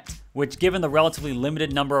roomette, which given the relatively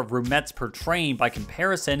limited number of roomettes per train by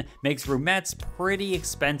comparison makes roomettes pretty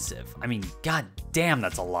expensive. I mean, god damn,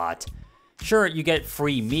 that's a lot. Sure, you get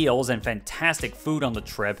free meals and fantastic food on the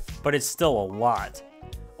trip, but it's still a lot.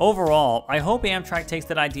 Overall, I hope Amtrak takes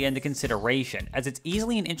that idea into consideration, as it's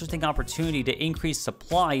easily an interesting opportunity to increase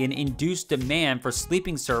supply and induce demand for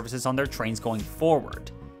sleeping services on their trains going forward.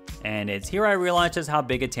 And it's here I realized just how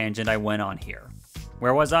big a tangent I went on here.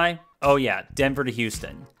 Where was I? Oh yeah, Denver to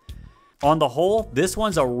Houston. On the whole, this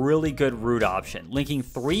one's a really good route option, linking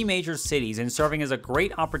 3 major cities and serving as a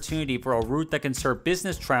great opportunity for a route that can serve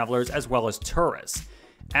business travelers as well as tourists.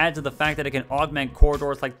 Add to the fact that it can augment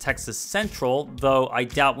corridors like Texas Central, though I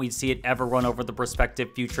doubt we'd see it ever run over the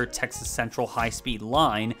prospective future Texas Central high-speed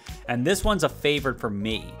line, and this one's a favorite for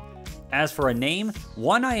me. As for a name,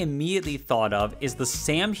 one I immediately thought of is the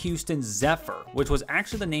Sam Houston Zephyr, which was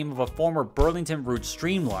actually the name of a former Burlington route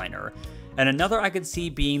Streamliner, and another I could see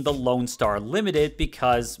being the Lone Star Limited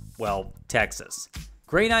because, well, Texas.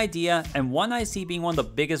 Great idea, and one I see being one of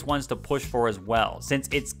the biggest ones to push for as well, since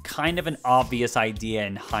it's kind of an obvious idea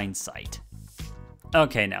in hindsight.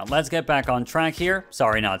 Okay, now let's get back on track here,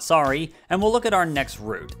 sorry not sorry, and we'll look at our next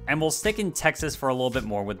route, and we'll stick in Texas for a little bit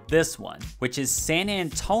more with this one, which is San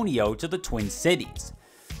Antonio to the Twin Cities.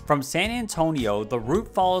 From San Antonio, the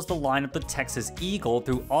route follows the line of the Texas Eagle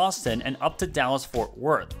through Austin and up to Dallas-Fort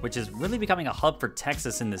Worth, which is really becoming a hub for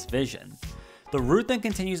Texas in this vision. The route then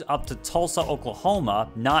continues up to Tulsa, Oklahoma,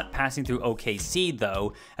 not passing through OKC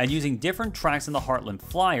though, and using different tracks in the Heartland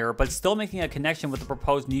Flyer, but still making a connection with the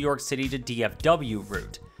proposed New York City to DFW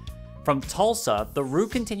route. From Tulsa, the route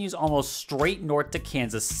continues almost straight north to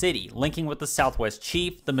Kansas City, linking with the Southwest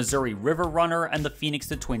Chief, the Missouri River Runner, and the Phoenix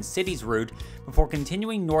to Twin Cities route, before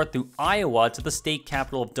continuing north through Iowa to the state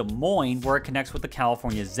capital of Des Moines, where it connects with the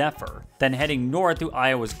California Zephyr, then heading north through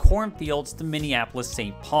Iowa's cornfields to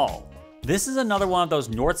Minneapolis-St. Paul. This is another one of those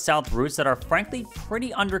north-south routes that are frankly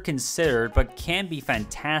pretty under-considered but can be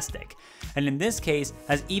fantastic, and in this case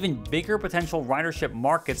has even bigger potential ridership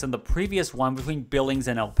markets than the previous one between Billings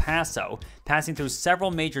and El Paso, passing through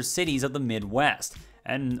several major cities of the Midwest.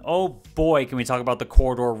 And oh boy, can we talk about the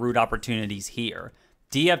corridor route opportunities here.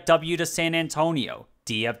 DFW to San Antonio,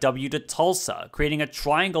 DFW to Tulsa, creating a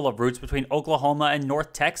triangle of routes between Oklahoma and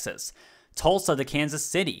North Texas. Tulsa to Kansas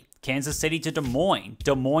City, Kansas City to Des Moines,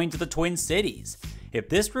 Des Moines to the Twin Cities. If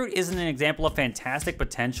this route isn't an example of fantastic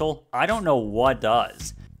potential, I don't know what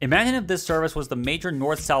does. Imagine if this service was the major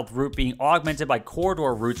north-south route being augmented by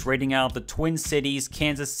corridor routes radiating out of the Twin Cities,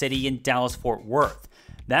 Kansas City, and Dallas-Fort Worth.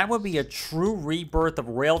 That would be a true rebirth of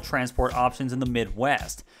rail transport options in the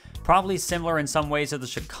Midwest. Probably similar in some ways to the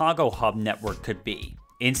Chicago hub network could be.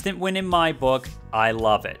 Instant win in my book, I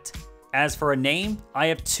love it. As for a name, I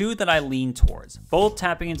have two that I lean towards, both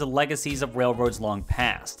tapping into legacies of railroads long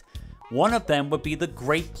past. One of them would be the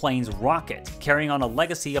Great Plains Rocket, carrying on a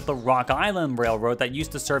legacy of the Rock Island Railroad that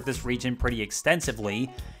used to serve this region pretty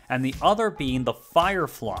extensively, and the other being the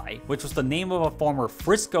Firefly, which was the name of a former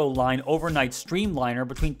Frisco Line overnight streamliner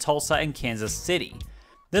between Tulsa and Kansas City.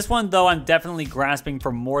 This one though, I'm definitely grasping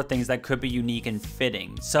for more things that could be unique and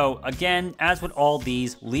fitting, so again, as with all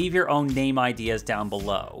these, leave your own name ideas down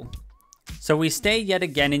below. So we stay yet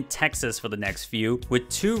again in Texas for the next few, with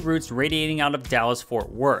two routes radiating out of Dallas-Fort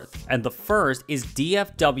Worth, and the first is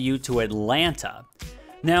DFW to Atlanta.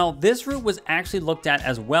 Now, this route was actually looked at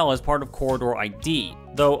as well as part of Corridor ID,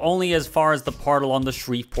 though only as far as the part along the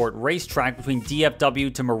Shreveport racetrack between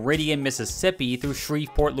DFW to Meridian, Mississippi through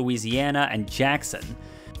Shreveport, Louisiana, and Jackson.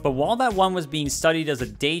 But while that one was being studied as a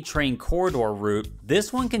day train corridor route,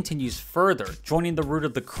 this one continues further, joining the route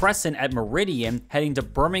of the Crescent at Meridian, heading to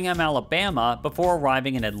Birmingham, Alabama, before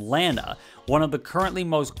arriving in Atlanta, one of the currently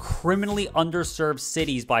most criminally underserved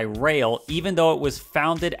cities by rail, even though it was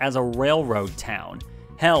founded as a railroad town.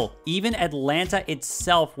 Hell, even Atlanta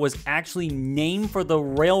itself was actually named for the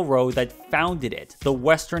railroad that founded it, the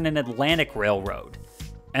Western and Atlantic Railroad.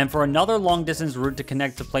 And for another long-distance route to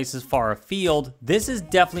connect to places far afield, this is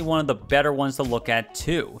definitely one of the better ones to look at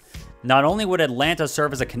too. Not only would Atlanta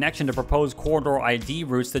serve as a connection to proposed Corridor ID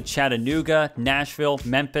routes to Chattanooga, Nashville,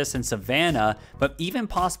 Memphis, and Savannah, but even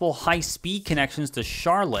possible high-speed connections to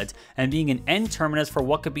Charlotte and being an end terminus for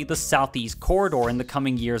what could be the Southeast Corridor in the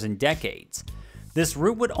coming years and decades. This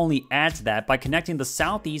route would only add to that by connecting the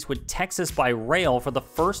Southeast with Texas by rail for the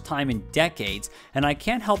first time in decades, and I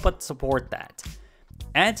can't help but support that.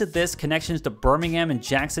 Add to this connections to Birmingham and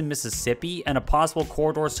Jackson, Mississippi, and a possible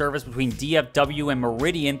corridor service between DFW and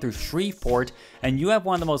Meridian through Shreveport, and you have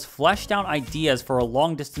one of the most fleshed out ideas for a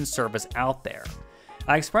long-distance service out there.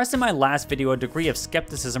 I expressed in my last video a degree of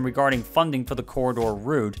skepticism regarding funding for the corridor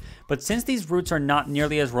route, but since these routes are not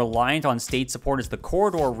nearly as reliant on state support as the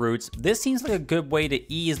corridor routes, this seems like a good way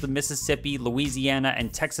to ease the Mississippi, Louisiana,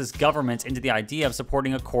 and Texas governments into the idea of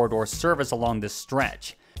supporting a corridor service along this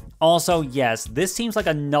stretch. Also, yes, this seems like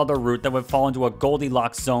another route that would fall into a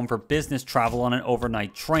Goldilocks zone for business travel on an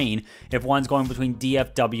overnight train if one's going between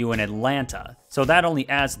DFW and Atlanta, so that only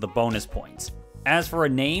adds to the bonus points. As for a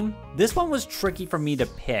name, this one was tricky for me to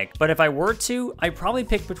pick, but if I were to, I'd probably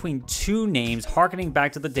pick between two names harkening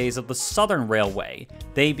back to the days of the Southern Railway,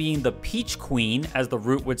 they being the Peach Queen, as the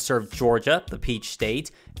route would serve Georgia, the Peach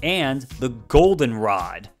State, and the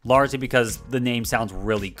Goldenrod, largely because the name sounds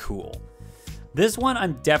really cool. This one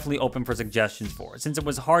I'm definitely open for suggestions for, since it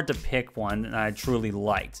was hard to pick one that I truly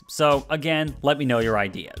liked. So again, let me know your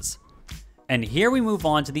ideas. And here we move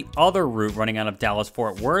on to the other route running out of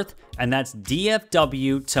Dallas-Fort Worth, and that's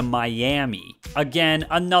DFW to Miami. Again,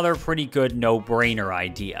 another pretty good no-brainer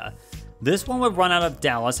idea. This one would run out of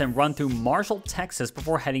Dallas and run through Marshall, Texas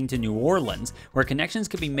before heading to New Orleans, where connections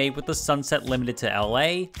could be made with the Sunset Limited to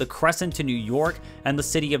LA, the Crescent to New York, and the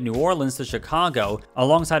city of New Orleans to Chicago,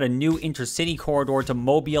 alongside a new intercity corridor to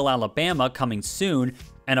Mobile, Alabama coming soon,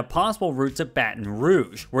 and a possible route to Baton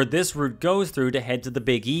Rouge, where this route goes through to head to the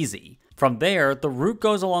Big Easy. From there, the route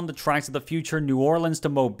goes along the tracks of the future New Orleans to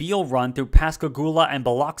Mobile run through Pascagoula and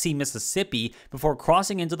Biloxi, Mississippi, before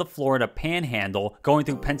crossing into the Florida Panhandle, going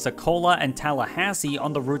through Pensacola and Tallahassee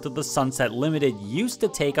on the route that the Sunset Limited used to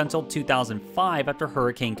take until 2005 after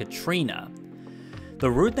Hurricane Katrina.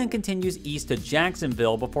 The route then continues east to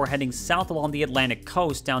Jacksonville before heading south along the Atlantic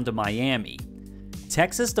coast down to Miami.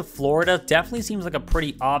 Texas to Florida definitely seems like a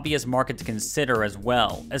pretty obvious market to consider as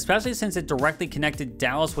well, especially since it directly connected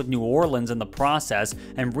Dallas with New Orleans in the process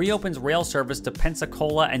and reopens rail service to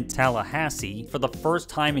Pensacola and Tallahassee for the first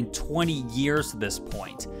time in 20 years to this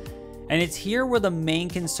point. And it's here where the main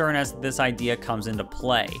concern as to this idea comes into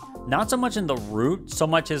play, not so much in the route, so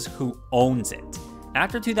much as who owns it.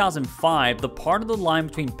 After 2005, the part of the line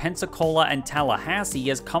between Pensacola and Tallahassee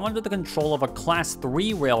has come under the control of a Class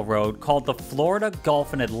 3 railroad called the Florida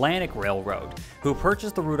Gulf and Atlantic Railroad, who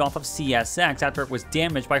purchased the route off of CSX after it was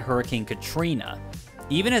damaged by Hurricane Katrina.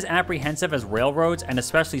 Even as apprehensive as railroads, and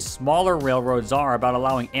especially smaller railroads, are about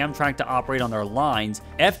allowing Amtrak to operate on their lines,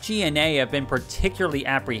 FG&A have been particularly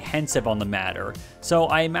apprehensive on the matter. So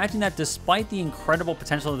I imagine that despite the incredible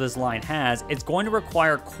potential that this line has, it's going to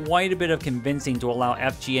require quite a bit of convincing to allow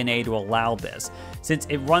FG&A to allow this, since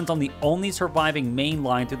it runs on the only surviving main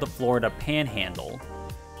line through the Florida Panhandle.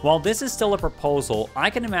 While this is still a proposal, I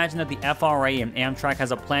can imagine that the FRA and Amtrak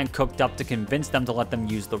has a plan cooked up to convince them to let them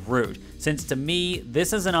use the route, since to me,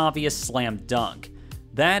 this is an obvious slam dunk.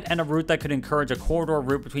 That and a route that could encourage a corridor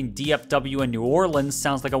route between DFW and New Orleans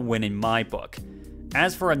sounds like a win in my book.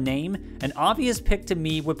 As for a name, an obvious pick to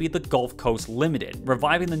me would be the Gulf Coast Limited,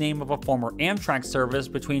 reviving the name of a former Amtrak service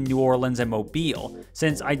between New Orleans and Mobile,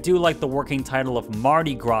 since I do like the working title of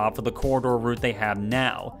Mardi Gras for the corridor route they have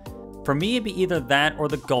now. For me, it'd be either that or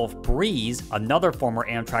the Gulf Breeze, another former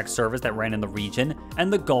Amtrak service that ran in the region,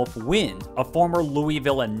 and the Gulf Wind, a former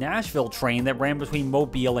Louisville and Nashville train that ran between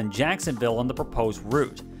Mobile and Jacksonville on the proposed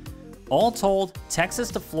route. All told, Texas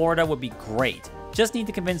to Florida would be great, just need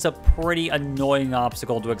to convince a pretty annoying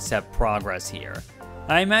obstacle to accept progress here.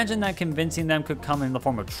 I imagine that convincing them could come in the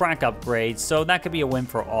form of track upgrades, so that could be a win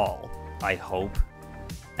for all, I hope.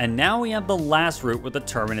 And now we have the last route with a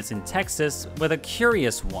terminus in Texas, with a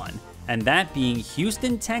curious one, and that being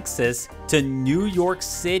Houston, Texas to New York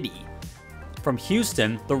City. From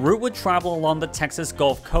Houston, the route would travel along the Texas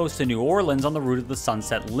Gulf Coast to New Orleans on the route of the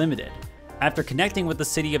Sunset Limited. After connecting with the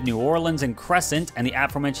city of New Orleans and Crescent and the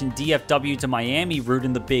aforementioned DFW to Miami route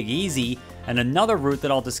in the Big Easy, and another route that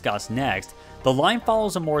I'll discuss next, the line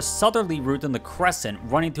follows a more southerly route than the Crescent,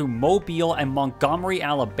 running through Mobile and Montgomery,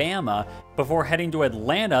 Alabama, before heading to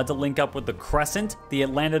Atlanta to link up with the Crescent, the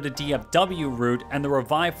Atlanta to DFW route, and the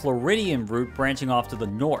revived Floridian route branching off to the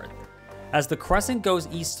north. As the Crescent goes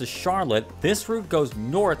east to Charlotte, this route goes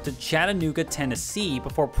north to Chattanooga, Tennessee,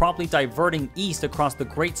 before promptly diverting east across the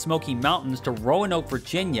Great Smoky Mountains to Roanoke,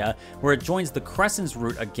 Virginia, where it joins the Crescent's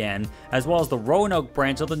route again, as well as the Roanoke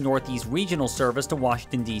branch of the Northeast Regional Service to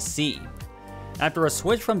Washington, D.C. After a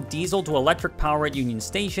switch from diesel to electric power at Union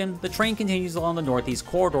Station, the train continues along the Northeast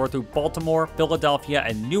Corridor through Baltimore, Philadelphia,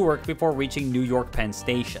 and Newark before reaching New York Penn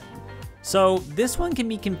Station. So this one can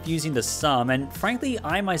be confusing to some, and frankly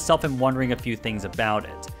I myself am wondering a few things about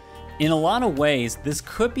it. In a lot of ways, this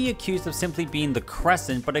could be accused of simply being the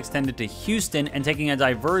Crescent but extended to Houston and taking a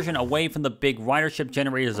diversion away from the big ridership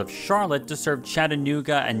generators of Charlotte to serve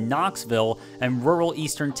Chattanooga and Knoxville and rural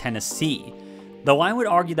eastern Tennessee. Though I would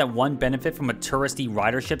argue that one benefit from a touristy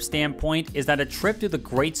ridership standpoint is that a trip through the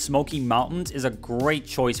Great Smoky Mountains is a great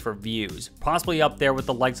choice for views, possibly up there with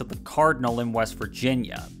the likes of the Cardinal in West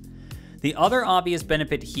Virginia. The other obvious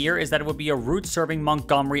benefit here is that it would be a route serving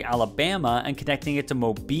Montgomery, Alabama and connecting it to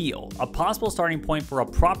Mobile, a possible starting point for a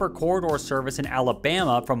proper corridor service in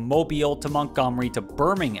Alabama from Mobile to Montgomery to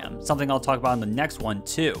Birmingham, something I'll talk about in the next one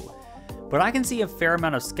too. But I can see a fair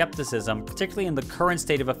amount of skepticism, particularly in the current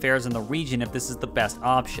state of affairs in the region, if this is the best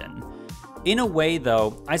option. In a way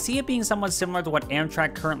though, I see it being somewhat similar to what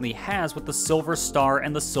Amtrak currently has with the Silver Star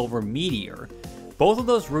and the Silver Meteor. Both of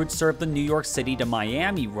those routes serve the New York City to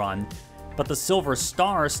Miami run, but the Silver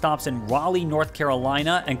Star stops in Raleigh, North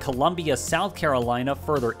Carolina and Columbia, South Carolina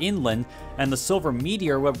further inland, and the Silver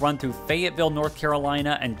Meteor would run through Fayetteville, North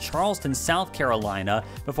Carolina and Charleston, South Carolina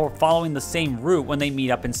before following the same route when they meet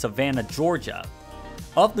up in Savannah, Georgia.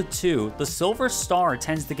 Of the two, the Silver Star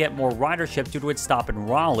tends to get more ridership due to its stop in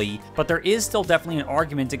Raleigh, but there is still definitely an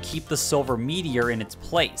argument to keep the Silver Meteor in its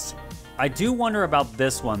place. I do wonder about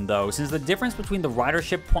this one though, since the difference between the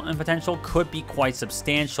ridership potential could be quite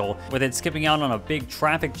substantial, with it skipping out on a big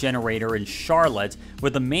traffic generator in Charlotte,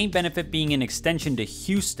 with the main benefit being an extension to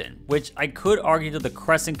Houston, which I could argue that the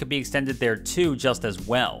Crescent could be extended there too just as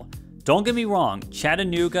well. Don't get me wrong,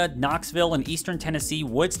 Chattanooga, Knoxville, and Eastern Tennessee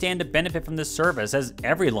would stand to benefit from this service, as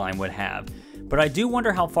every line would have. But I do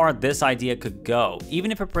wonder how far this idea could go, even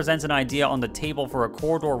if it presents an idea on the table for a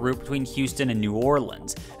corridor route between Houston and New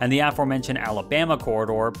Orleans, and the aforementioned Alabama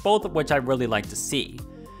corridor, both of which I really like to see.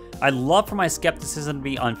 I'd love for my skepticism to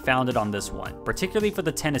be unfounded on this one, particularly for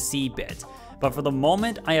the Tennessee bit, but for the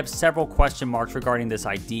moment I have several question marks regarding this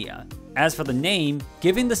idea. As for the name,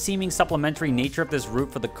 given the seeming supplementary nature of this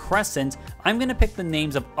route for the Crescent, I'm going to pick the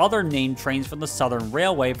names of other named trains from the Southern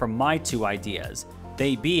Railway for my two ideas.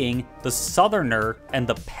 They being the Southerner and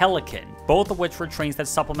the Pelican, both of which were trains that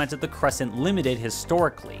supplemented the Crescent Limited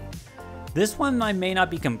historically. This one I may not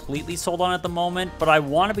be completely sold on at the moment, but I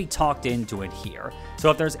want to be talked into it here, so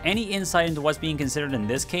if there's any insight into what's being considered in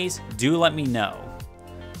this case, do let me know.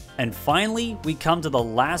 And finally, we come to the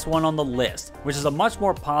last one on the list, which is a much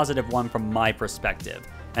more positive one from my perspective,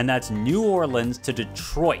 and that's New Orleans to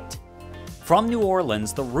Detroit. From New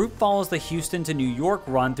Orleans, the route follows the Houston to New York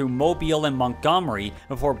run through Mobile and Montgomery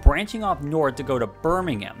before branching off north to go to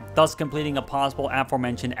Birmingham, thus completing a possible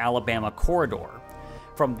aforementioned Alabama corridor.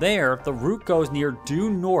 From there, the route goes near due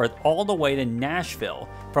north all the way to Nashville,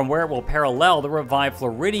 from where it will parallel the revived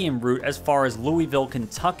Floridian route as far as Louisville,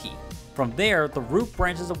 Kentucky. From there, the route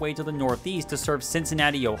branches away to the northeast to serve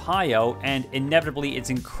Cincinnati, Ohio, and inevitably its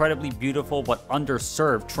incredibly beautiful but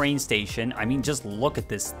underserved train station. I mean, just look at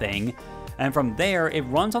this thing. And from there, it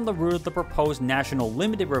runs on the route of the proposed National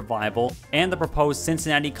Limited revival and the proposed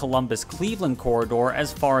Cincinnati-Columbus-Cleveland corridor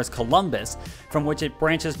as far as Columbus, from which it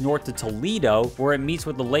branches north to Toledo, where it meets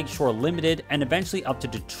with the Lakeshore Limited and eventually up to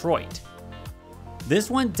Detroit. This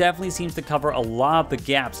one definitely seems to cover a lot of the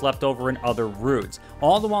gaps left over in other routes,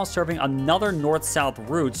 all the while serving another north-south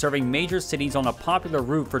route serving major cities on a popular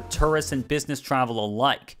route for tourists and business travel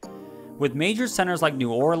alike. With major centers like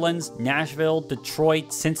New Orleans, Nashville,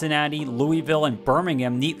 Detroit, Cincinnati, Louisville, and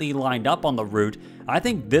Birmingham neatly lined up on the route, I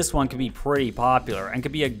think this one could be pretty popular and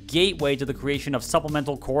could be a gateway to the creation of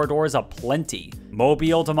supplemental corridors aplenty.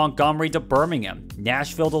 Mobile to Montgomery to Birmingham,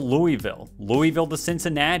 Nashville to Louisville, Louisville to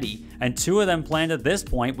Cincinnati, and two of them planned at this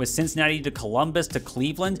point with Cincinnati to Columbus to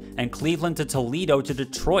Cleveland and Cleveland to Toledo to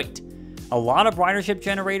Detroit. A lot of ridership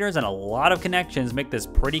generators and a lot of connections make this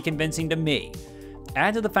pretty convincing to me.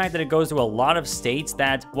 Add to the fact that it goes to a lot of states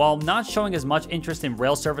that, while not showing as much interest in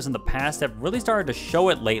rail service in the past, have really started to show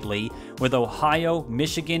it lately, with Ohio,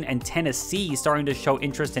 Michigan, and Tennessee starting to show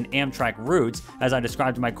interest in Amtrak routes, as I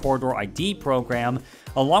described in my Corridor ID program,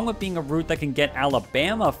 along with being a route that can get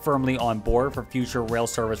Alabama firmly on board for future rail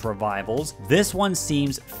service revivals. This one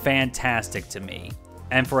seems fantastic to me.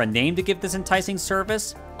 And for a name to give this enticing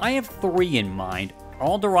service, I have three in mind,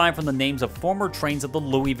 all derived from the names of former trains of the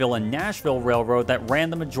Louisville and Nashville Railroad that ran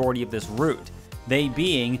the majority of this route, they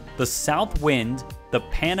being the South Wind, the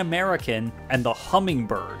Pan American, and the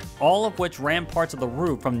Hummingbird, all of which ran parts of the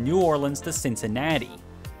route from New Orleans to Cincinnati.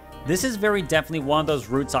 This is very definitely one of those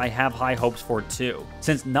routes I have high hopes for too,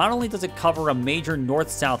 since not only does it cover a major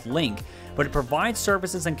north-south link, but it provides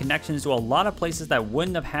services and connections to a lot of places that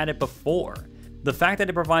wouldn't have had it before. The fact that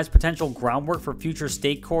it provides potential groundwork for future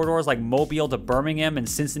state corridors like Mobile to Birmingham and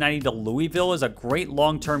Cincinnati to Louisville is a great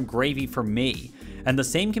long-term gravy for me, and the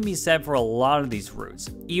same can be said for a lot of these routes,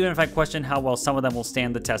 even if I question how well some of them will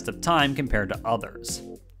stand the test of time compared to others.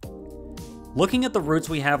 Looking at the routes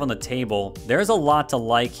we have on the table, there's a lot to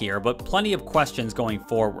like here, but plenty of questions going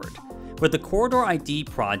forward. With the Corridor ID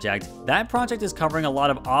project, that project is covering a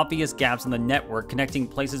lot of obvious gaps in the network connecting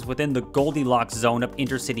places within the Goldilocks zone of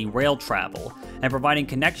intercity rail travel, and providing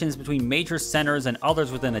connections between major centers and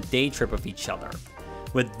others within a day trip of each other.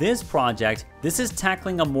 With this project, this is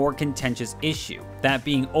tackling a more contentious issue, that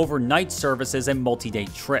being overnight services and multi-day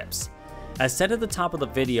trips. As said at the top of the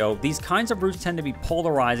video, these kinds of routes tend to be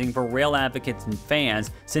polarizing for rail advocates and fans,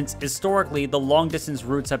 since historically the long-distance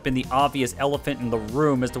routes have been the obvious elephant in the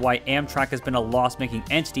room as to why Amtrak has been a loss-making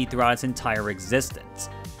entity throughout its entire existence.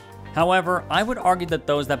 However, I would argue that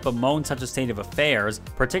those that bemoan such a state of affairs,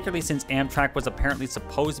 particularly since Amtrak was apparently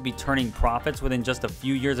supposed to be turning profits within just a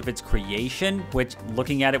few years of its creation, which,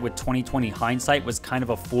 looking at it with 2020 hindsight, was kind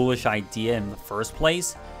of a foolish idea in the first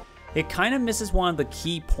place, it kind of misses one of the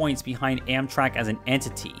key points behind Amtrak as an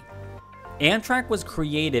entity. Amtrak was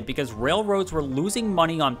created because railroads were losing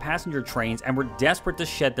money on passenger trains and were desperate to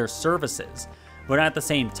shed their services. But at the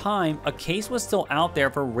same time, a case was still out there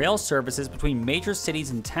for rail services between major cities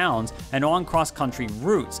and towns and on cross-country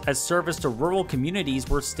routes, as service to rural communities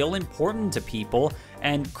were still important to people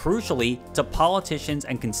and, crucially, to politicians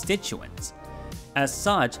and constituents. As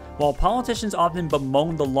such, while politicians often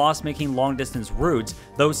bemoan the loss-making long-distance routes,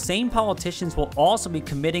 those same politicians will also be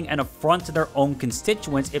committing an affront to their own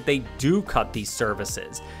constituents if they do cut these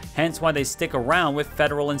services, hence why they stick around with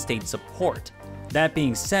federal and state support. That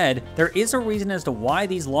being said, there is a reason as to why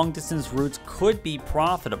these long-distance routes could be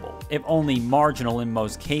profitable, if only marginal in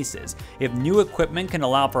most cases. If new equipment can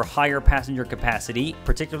allow for higher passenger capacity,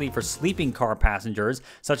 particularly for sleeping car passengers,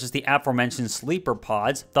 such as the aforementioned sleeper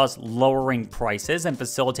pods, thus lowering prices and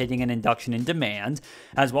facilitating an induction in demand,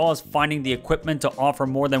 as well as finding the equipment to offer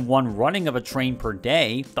more than one running of a train per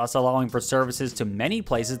day, thus allowing for services to many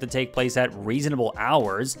places to take place at reasonable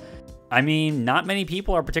hours. I mean, not many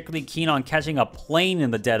people are particularly keen on catching a plane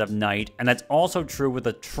in the dead of night, and that's also true with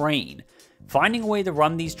a train. Finding a way to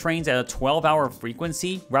run these trains at a 12-hour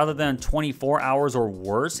frequency rather than 24 hours or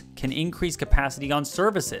worse can increase capacity on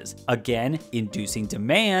services, again, inducing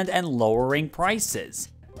demand and lowering prices.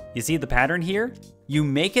 You see the pattern here? You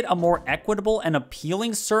make it a more equitable and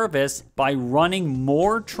appealing service by running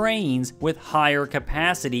more trains with higher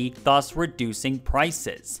capacity, thus reducing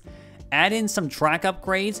prices. Add in some track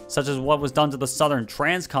upgrades, such as what was done to the Southern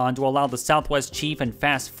Transcon to allow the Southwest Chief and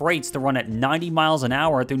fast freights to run at 90 miles an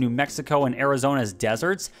hour through New Mexico and Arizona's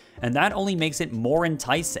deserts, and that only makes it more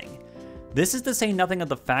enticing. This is to say nothing of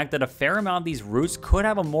the fact that a fair amount of these routes could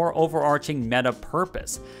have a more overarching meta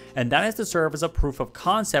purpose, and that is to serve as a proof of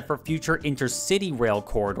concept for future intercity rail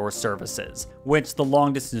corridor services, which the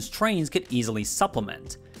long-distance trains could easily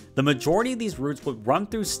supplement. The majority of these routes would run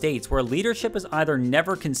through states where leadership has either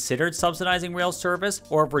never considered subsidizing rail service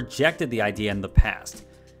or have rejected the idea in the past.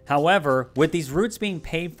 However, with these routes being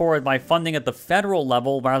paid for by funding at the federal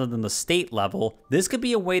level rather than the state level, this could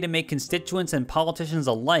be a way to make constituents and politicians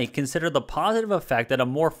alike consider the positive effect that a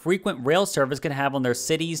more frequent rail service could have on their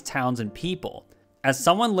cities, towns, and people. As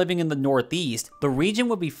someone living in the Northeast, the region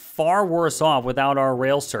would be far worse off without our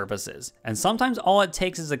rail services, and sometimes all it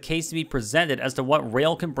takes is a case to be presented as to what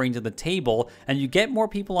rail can bring to the table, and you get more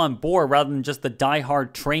people on board rather than just the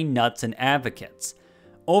die-hard train nuts and advocates.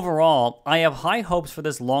 Overall, I have high hopes for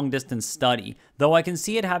this long-distance study, though I can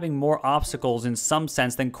see it having more obstacles in some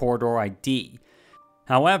sense than Corridor ID.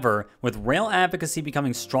 However, with rail advocacy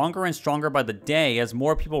becoming stronger and stronger by the day as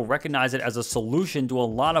more people recognize it as a solution to a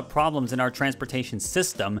lot of problems in our transportation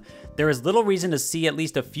system, there is little reason to see at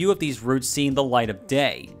least a few of these routes seeing the light of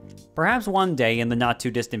day. Perhaps one day in the not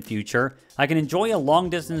too distant future, I can enjoy a long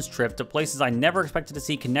distance trip to places I never expected to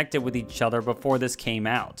see connected with each other before this came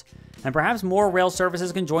out. And perhaps more rail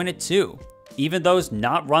services can join it too. Even those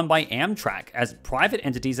not run by Amtrak, as private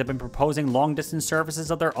entities have been proposing long distance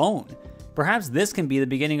services of their own. Perhaps this can be the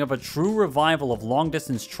beginning of a true revival of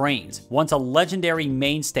long-distance trains, once a legendary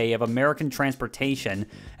mainstay of American transportation,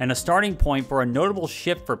 and a starting point for a notable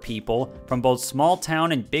shift for people from both small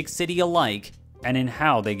town and big city alike, and in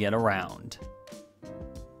how they get around.